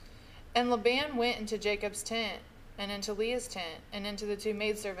 And Laban went into Jacob's tent, and into Leah's tent, and into the two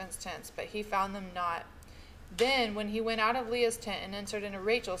maidservants' tents, but he found them not. Then, when he went out of Leah's tent and entered into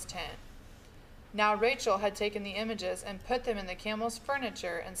Rachel's tent, now Rachel had taken the images and put them in the camel's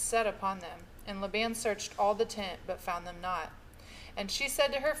furniture and sat upon them. And Laban searched all the tent, but found them not. And she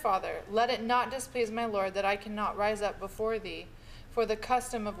said to her father, Let it not displease my lord that I cannot rise up before thee, for the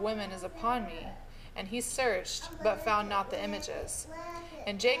custom of women is upon me. And he searched, but found not the images.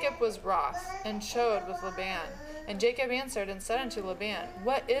 And Jacob was wroth, and chode with Laban. And Jacob answered and said unto Laban,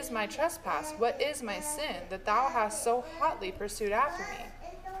 What is my trespass? What is my sin, that thou hast so hotly pursued after me?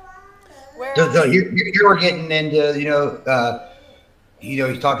 So here we're getting into,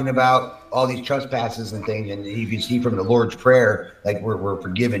 he's talking about all these trespasses and things, and you can see from the Lord's Prayer, like we're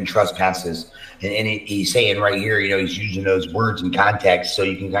forgiven trespasses, and he's saying right here, he's using those words in context, so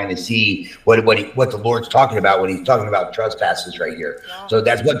you can kind of see what the Lord's talking about when he's talking about trespasses right here. Yeah. So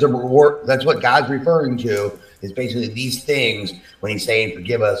that's what God's referring to, is basically these things when he's saying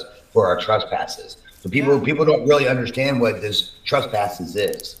forgive us for our trespasses. So people don't really understand what this trespasses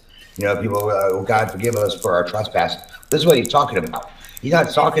is. God forgive us for our trespasses. This is what he's talking about. He's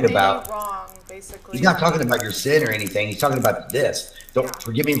not talking about wrong, basically. He's not talking about your sin or anything. He's talking about this. Don't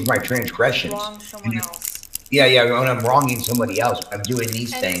forgive me for my transgressions. Wrong someone else. Yeah. When I'm wronging somebody else, I'm doing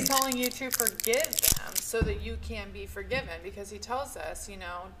these things. And he's telling you to forgive them so that you can be forgiven, because he tells us,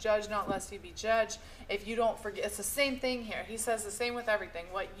 judge not lest you be judged. If you don't forgive, it's the same thing here. He says the same with everything.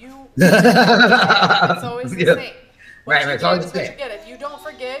 What you it's always the same. Right, it's always the same. If you don't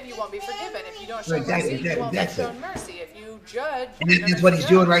forgive, you won't be forgiven. If you don't show mercy, you won't be shown mercy. If you judge, and that's what he's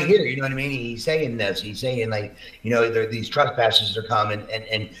doing right here. You know what I mean? He's saying this. He's saying these trespasses are coming,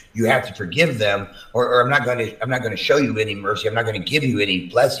 and you have to forgive them, or I'm not going to show you any mercy. I'm not going to give you any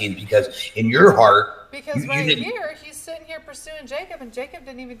blessings, because in your heart, because here he's sitting here pursuing Jacob, and Jacob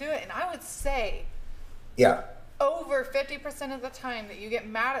didn't even do it. And I would say, over 50% of the time that you get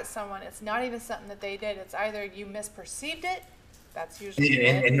mad at someone, it's not even something that they did. It's either you misperceived it. That's usually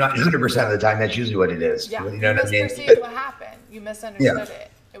and not 100% of the time. That's usually what it is. Yeah, you misperceived what happened. You misunderstood it.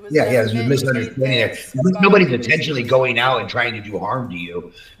 It was there's a misunderstanding there. Nobody's intentionally going out and trying to do harm to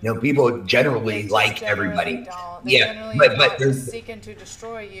you. People generally like everybody. But they're seeking to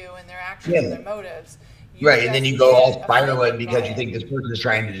destroy you and their actions and their motives. Right, and then you go all spiraling because you think this person is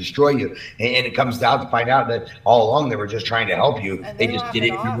trying to destroy you, and it comes out to find out that all along they were just trying to help you. They just did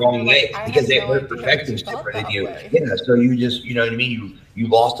it the wrong way because they heard perspectives different than you. So you just, you know what I mean? You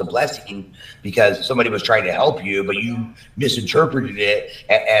lost a blessing because somebody was trying to help you, but you misinterpreted it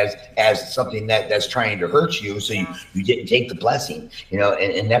as something that's trying to hurt you. So you didn't take the blessing,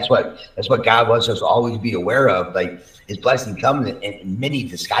 and that's what God wants us to always be aware of. Like, his blessing comes in many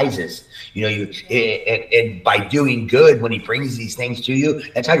disguises, and by doing good, when he brings these things to you,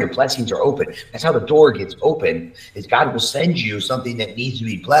 that's how your blessings are open. That's how the door gets open, is God will send you something that needs to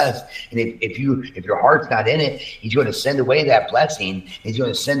be blessed. And if your heart's not in it, he's going to send away that blessing. He's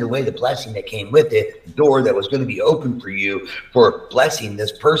going to send away the blessing that came with it. The door that was going to be open for you for blessing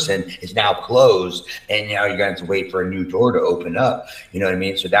this person is now closed. And now you're going to have to wait for a new door to open up. You know what I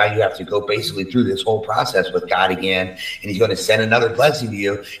mean? So now you have to go basically through this whole process with God again. And he's going to send another blessing to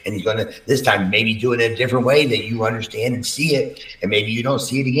you. And he's going to, this time, maybe do it in a different way that you understand and see it. And maybe you don't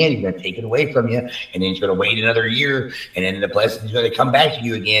see it again. He's going to take it away from you. And then he's going to wait another year. And then the blessing is going to come back to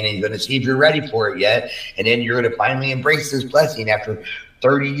you again. And he's going to see if you're ready for it yet. And then you're going to finally embrace this blessing after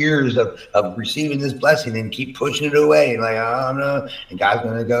 30 years of receiving this blessing, and keep pushing it away. And like, oh no. And God's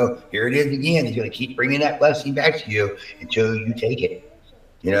going to go, here it is again. He's going to keep bringing that blessing back to you until you take it.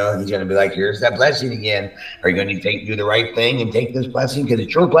 He's going to be like, here's that blessing again. Are you going to do the right thing and take this blessing? Because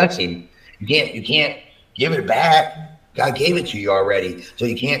it's your blessing. You can't give it back. God gave it to you already. So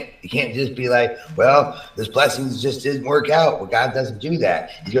you can't just be like, well, this blessing just didn't work out. Well, God doesn't do that.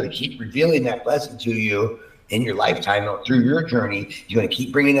 He's going to keep revealing that blessing to you in your lifetime through your journey. He's going to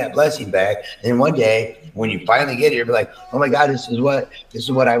keep bringing that blessing back. And one day when you finally get it, you'll be like, oh my God, this is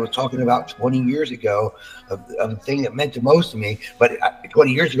what I was talking about 20 years ago of a thing that meant the most to me. But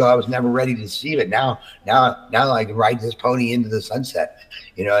 20 years ago, I was never ready to receive it. Now I can ride this pony into the sunset,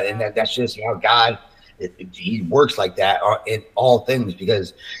 and that's just how God, he works like that in all things,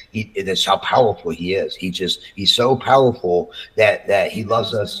 because that's how powerful he is. He's so powerful that he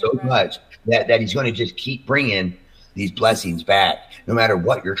loves us so much that he's going to just keep bringing these blessings back, no matter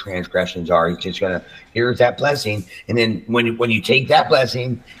what your transgressions are. He's just going to, here's that blessing. And then when you take that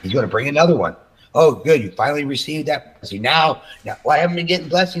blessing, he's going to bring another one. Oh, good. You finally received that blessing. Now, well, I haven't been getting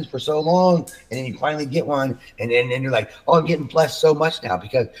blessings for so long. And then you finally get one. And then you're like, oh, I'm getting blessed so much now,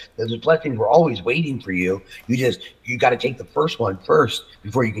 because those blessings were always waiting for you. You got to take the first one first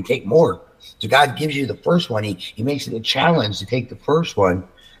before you can take more. So God gives you the first one. He makes it a challenge to take the first one.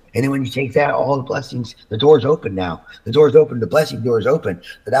 And then when you take that, all the blessings, the door's open now. The door's open. The blessing door is open.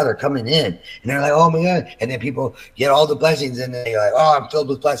 But now they're coming in. And they're like, oh, my God. And then people get all the blessings. And they're like, oh, I'm filled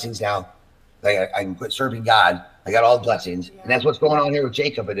with blessings now. Like, I can quit serving God. I got all the blessings. Yeah. And that's what's going on here with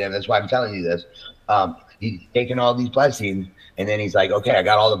Jacob and him. That's why I'm telling you this. He's taking all these blessings. And then he's like, okay, I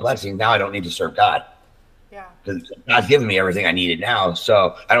got all the blessings. Now I don't need to serve God. Yeah. Because God's giving me everything I needed now.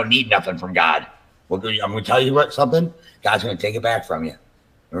 So I don't need nothing from God. Well, I'm going to tell you something. God's going to take it back from you.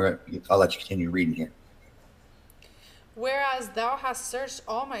 All right, I'll let you continue reading here. Whereas thou hast searched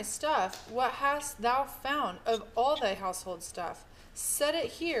all my stuff, what hast thou found of all thy household stuff? Set it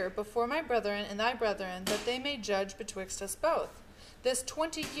here before my brethren and thy brethren, that they may judge betwixt us both. This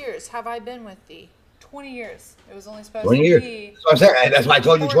 20 years have I been with thee. 20 years. It was only supposed 20 to years. Be. That's what I'm saying. That's why I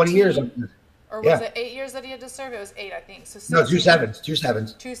told you 20 years. Or was it 8 years that he had to serve? It was 8, I think. So 16, no, 2 sevens. 2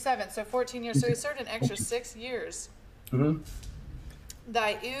 sevens. 2 sevens. So 14 years. So he served an extra 6 years. Mm-hmm.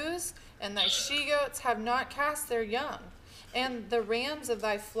 Thy ewes and thy she-goats have not cast their young, and the rams of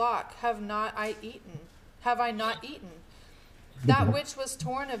thy flock have I not eaten. That which was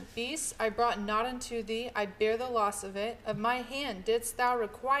torn of beasts I brought not unto thee, I bear the loss of it. Of my hand didst thou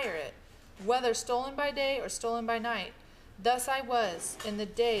require it, whether stolen by day or stolen by night. Thus I was in the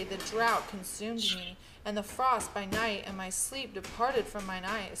day the drought consumed me, and the frost by night, and my sleep departed from mine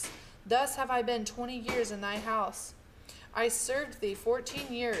eyes. Thus have I been 20 years in thy house. I served thee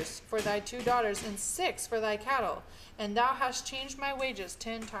 14 years for thy 2 daughters, and 6 for thy cattle, and thou hast changed my wages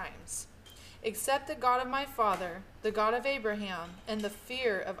 10 times. Except the God of my father, the God of Abraham, and the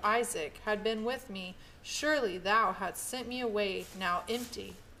fear of Isaac had been with me, surely thou hadst sent me away now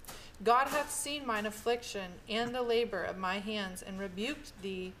empty. God hath seen mine affliction and the labor of my hands, and rebuked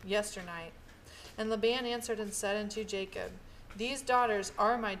thee yesternight. And Laban answered and said unto Jacob, These daughters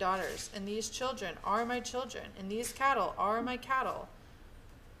are my daughters, and these children are my children, and these cattle are my cattle.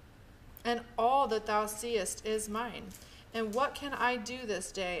 And all that thou seest is mine. And what can I do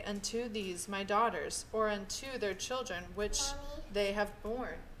this day unto these my daughters, or unto their children which Mommy, they have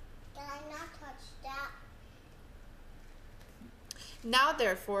borne? can I not touch that? Now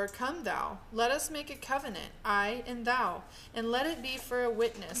therefore come thou, let us make a covenant, I and thou, and let it be for a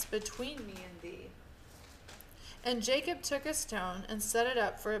witness between me and thee. And Jacob took a stone and set it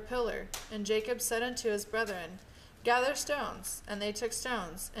up for a pillar. And Jacob said unto his brethren, Gather stones. And they took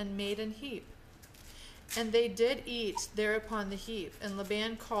stones and made an heap. And they did eat there upon the heap. And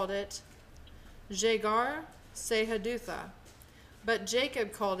Laban called it Jegar Sahadutha. But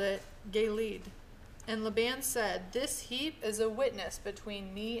Jacob called it Gilead. And Laban said, This heap is a witness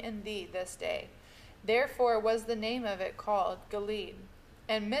between me and thee this day. Therefore was the name of it called Gilead.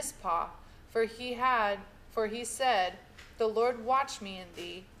 And Mizpah, for he said, The Lord watch me and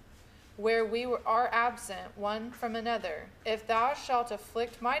thee, where we are absent one from another. If thou shalt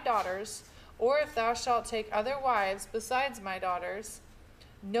afflict my daughters, or if thou shalt take other wives besides my daughters,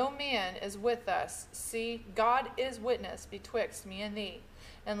 no man is with us. See, God is witness betwixt me and thee.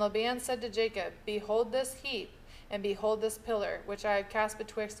 And Laban said to Jacob, Behold this heap, and behold this pillar, which I have cast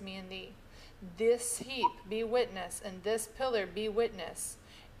betwixt me and thee. This heap be witness, and this pillar be witness,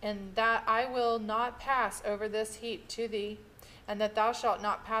 and that I will not pass over this heap to thee, and that thou shalt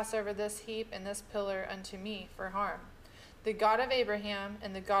not pass over this heap and this pillar unto me for harm. The God of Abraham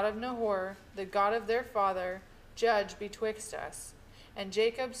and the God of Nahor, the God of their father, judge betwixt us. And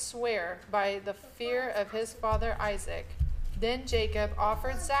Jacob sware by the fear of his father Isaac. Then Jacob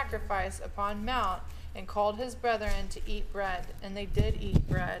offered sacrifice upon Mount, and called his brethren to eat bread. And they did eat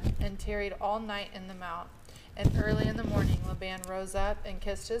bread, and tarried all night in the mount. And early in the morning Laban rose up and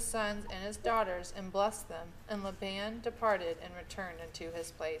kissed his sons and his daughters and blessed them. And Laban departed and returned unto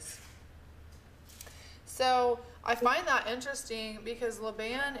his place. So I find that interesting because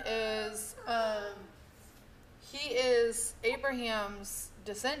Laban is he is Abraham's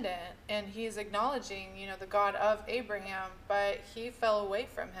descendant, and he's acknowledging, the God of Abraham, but he fell away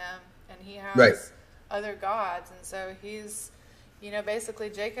from him, and he has other gods, and so he's, basically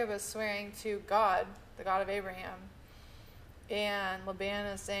Jacob is swearing to God, the God of Abraham, and Laban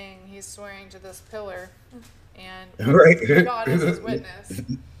is saying he's swearing to this pillar, and God is his witness.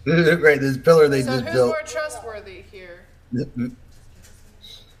 Right, this pillar they so just who's built. more trustworthy here?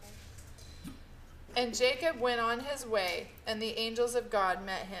 And Jacob went on his way, and the angels of God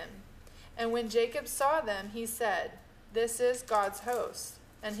met him. And when Jacob saw them, he said, "This is God's host."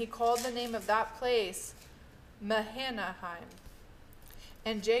 And he called the name of that place Mahanaim.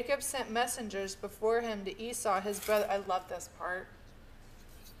 And Jacob sent messengers before him to Esau, his brother. I love this part.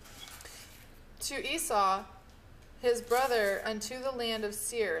 To Esau, his brother, unto the land of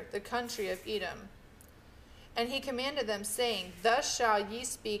Seir, the country of Edom. And he commanded them, saying, Thus shall ye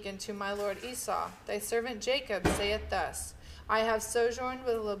speak unto my lord Esau. Thy servant Jacob saith thus, I have sojourned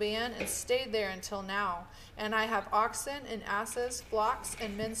with Laban, and stayed there until now. And I have oxen and asses, flocks,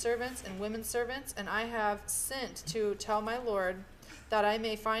 and men servants, and women servants, and I have sent to tell my lord, that I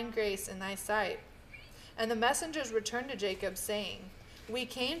may find grace in thy sight. And the messengers returned to Jacob, saying, We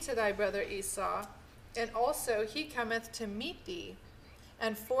came to thy brother Esau, and also he cometh to meet thee,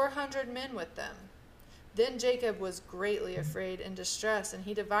 and 400 men with them. Then Jacob was greatly afraid and distressed, and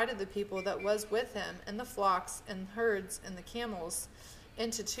he divided the people that was with him, and the flocks, and herds, and the camels,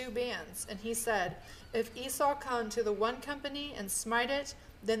 into 2 bands. And he said, If Esau come to the one company and smite it,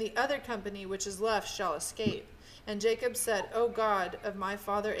 then the other company which is left shall escape. And Jacob said, O God of my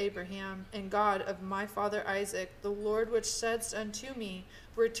father Abraham, and God of my father Isaac, the Lord which saidst unto me,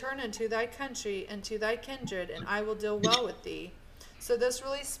 Return unto thy country and to thy kindred, and I will deal well with thee. So this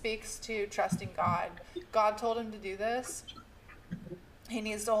really speaks to trusting God. God told him to do this. He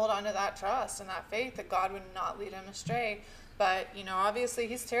needs to hold on to that trust and that faith that God would not lead him astray. But, obviously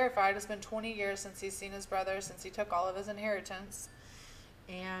he's terrified. It's been 20 years since he's seen his brother, since he took all of his inheritance.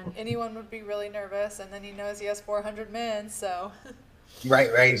 And anyone would be really nervous. And then he knows he has 400 men, so... Right.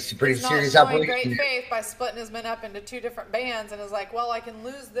 It's a pretty serious operation. He's operation. not showing great faith by splitting his men up into 2 different bands, and is like, well, I can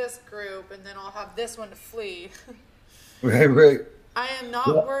lose this group, and then I'll have this one to flee. Right. I am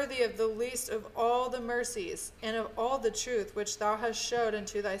not worthy of the least of all the mercies, and of all the truth which thou hast showed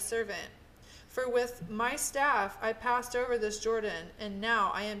unto thy servant. For with my staff I passed over this Jordan, and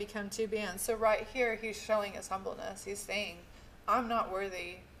now I am become 2 bands. So right here, he's showing his humbleness. He's saying, I'm not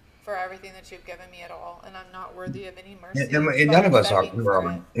worthy for everything that you've given me at all, and I'm not worthy of any mercy. And none of us are. You know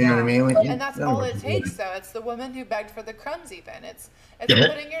what I mean? And that's all it takes, though. It's the woman who begged for the crumbs, even. It's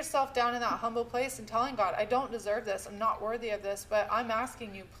putting yourself down in that humble place and telling God, I don't deserve this. I'm not worthy of this, but I'm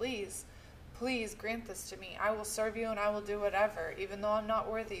asking you, please grant this to me. I will serve you and I will do whatever, even though I'm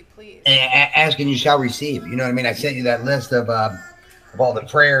not worthy, please. And asking you shall receive. You know what I mean? I sent you that list of all the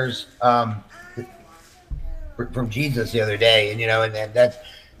prayers from Jesus the other day, and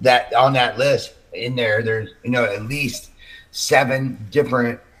that on that list in there's at least 7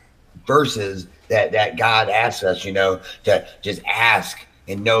 different verses that God asks us to just ask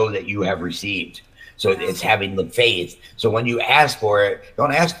and know that you have received. So it's having the faith. So when you ask for it,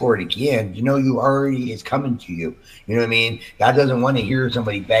 don't ask for it again. You already is coming to you. You know what I mean? God doesn't want to hear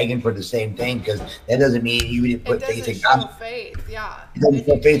somebody begging for the same thing, because that doesn't mean you didn't put faith in God. Faith, yeah. It doesn't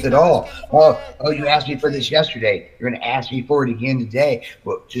show faith at all. Oh, you asked me for this yesterday. You're going to ask me for it again today.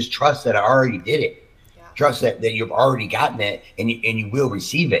 Well, just trust that I already did it. Yeah. Trust that you've already gotten it, and you will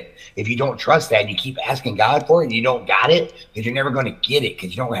receive it. If you don't trust that and you keep asking God for it and you don't got it, because you're never going to get it, because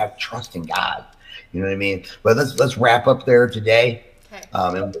you don't have trust in God. You know what I mean? But let's wrap up there today. Okay.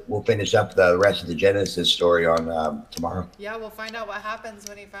 And we'll finish up the rest of the Genesis story on tomorrow. Yeah, we'll find out what happens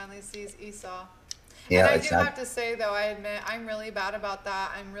when he finally sees Esau. Yeah, and I do have to say, though, I admit I'm really bad about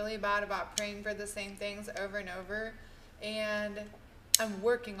that. I'm really bad about praying for the same things over and over. And I'm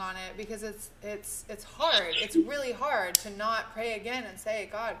working on it, because it's hard. It's really hard to not pray again and say,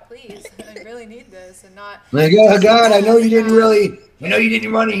 God, please, I really need this, and not. Like, oh God, I know you didn't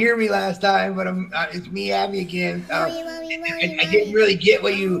want to hear me last time, but it's me, Abby, again. I didn't really get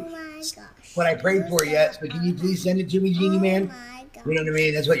what I prayed for yet. So can you please send it to me, Genie Man? You know what I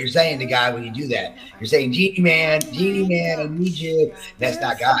mean? That's what you're saying to God when you do that. You're saying, Genie Man, I need you. That's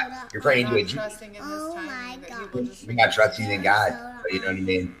not God. You're praying to a genie. You're not trusting in God. You know what I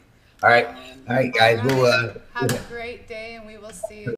mean? All right, guys. We'll have a great day, and we will see you.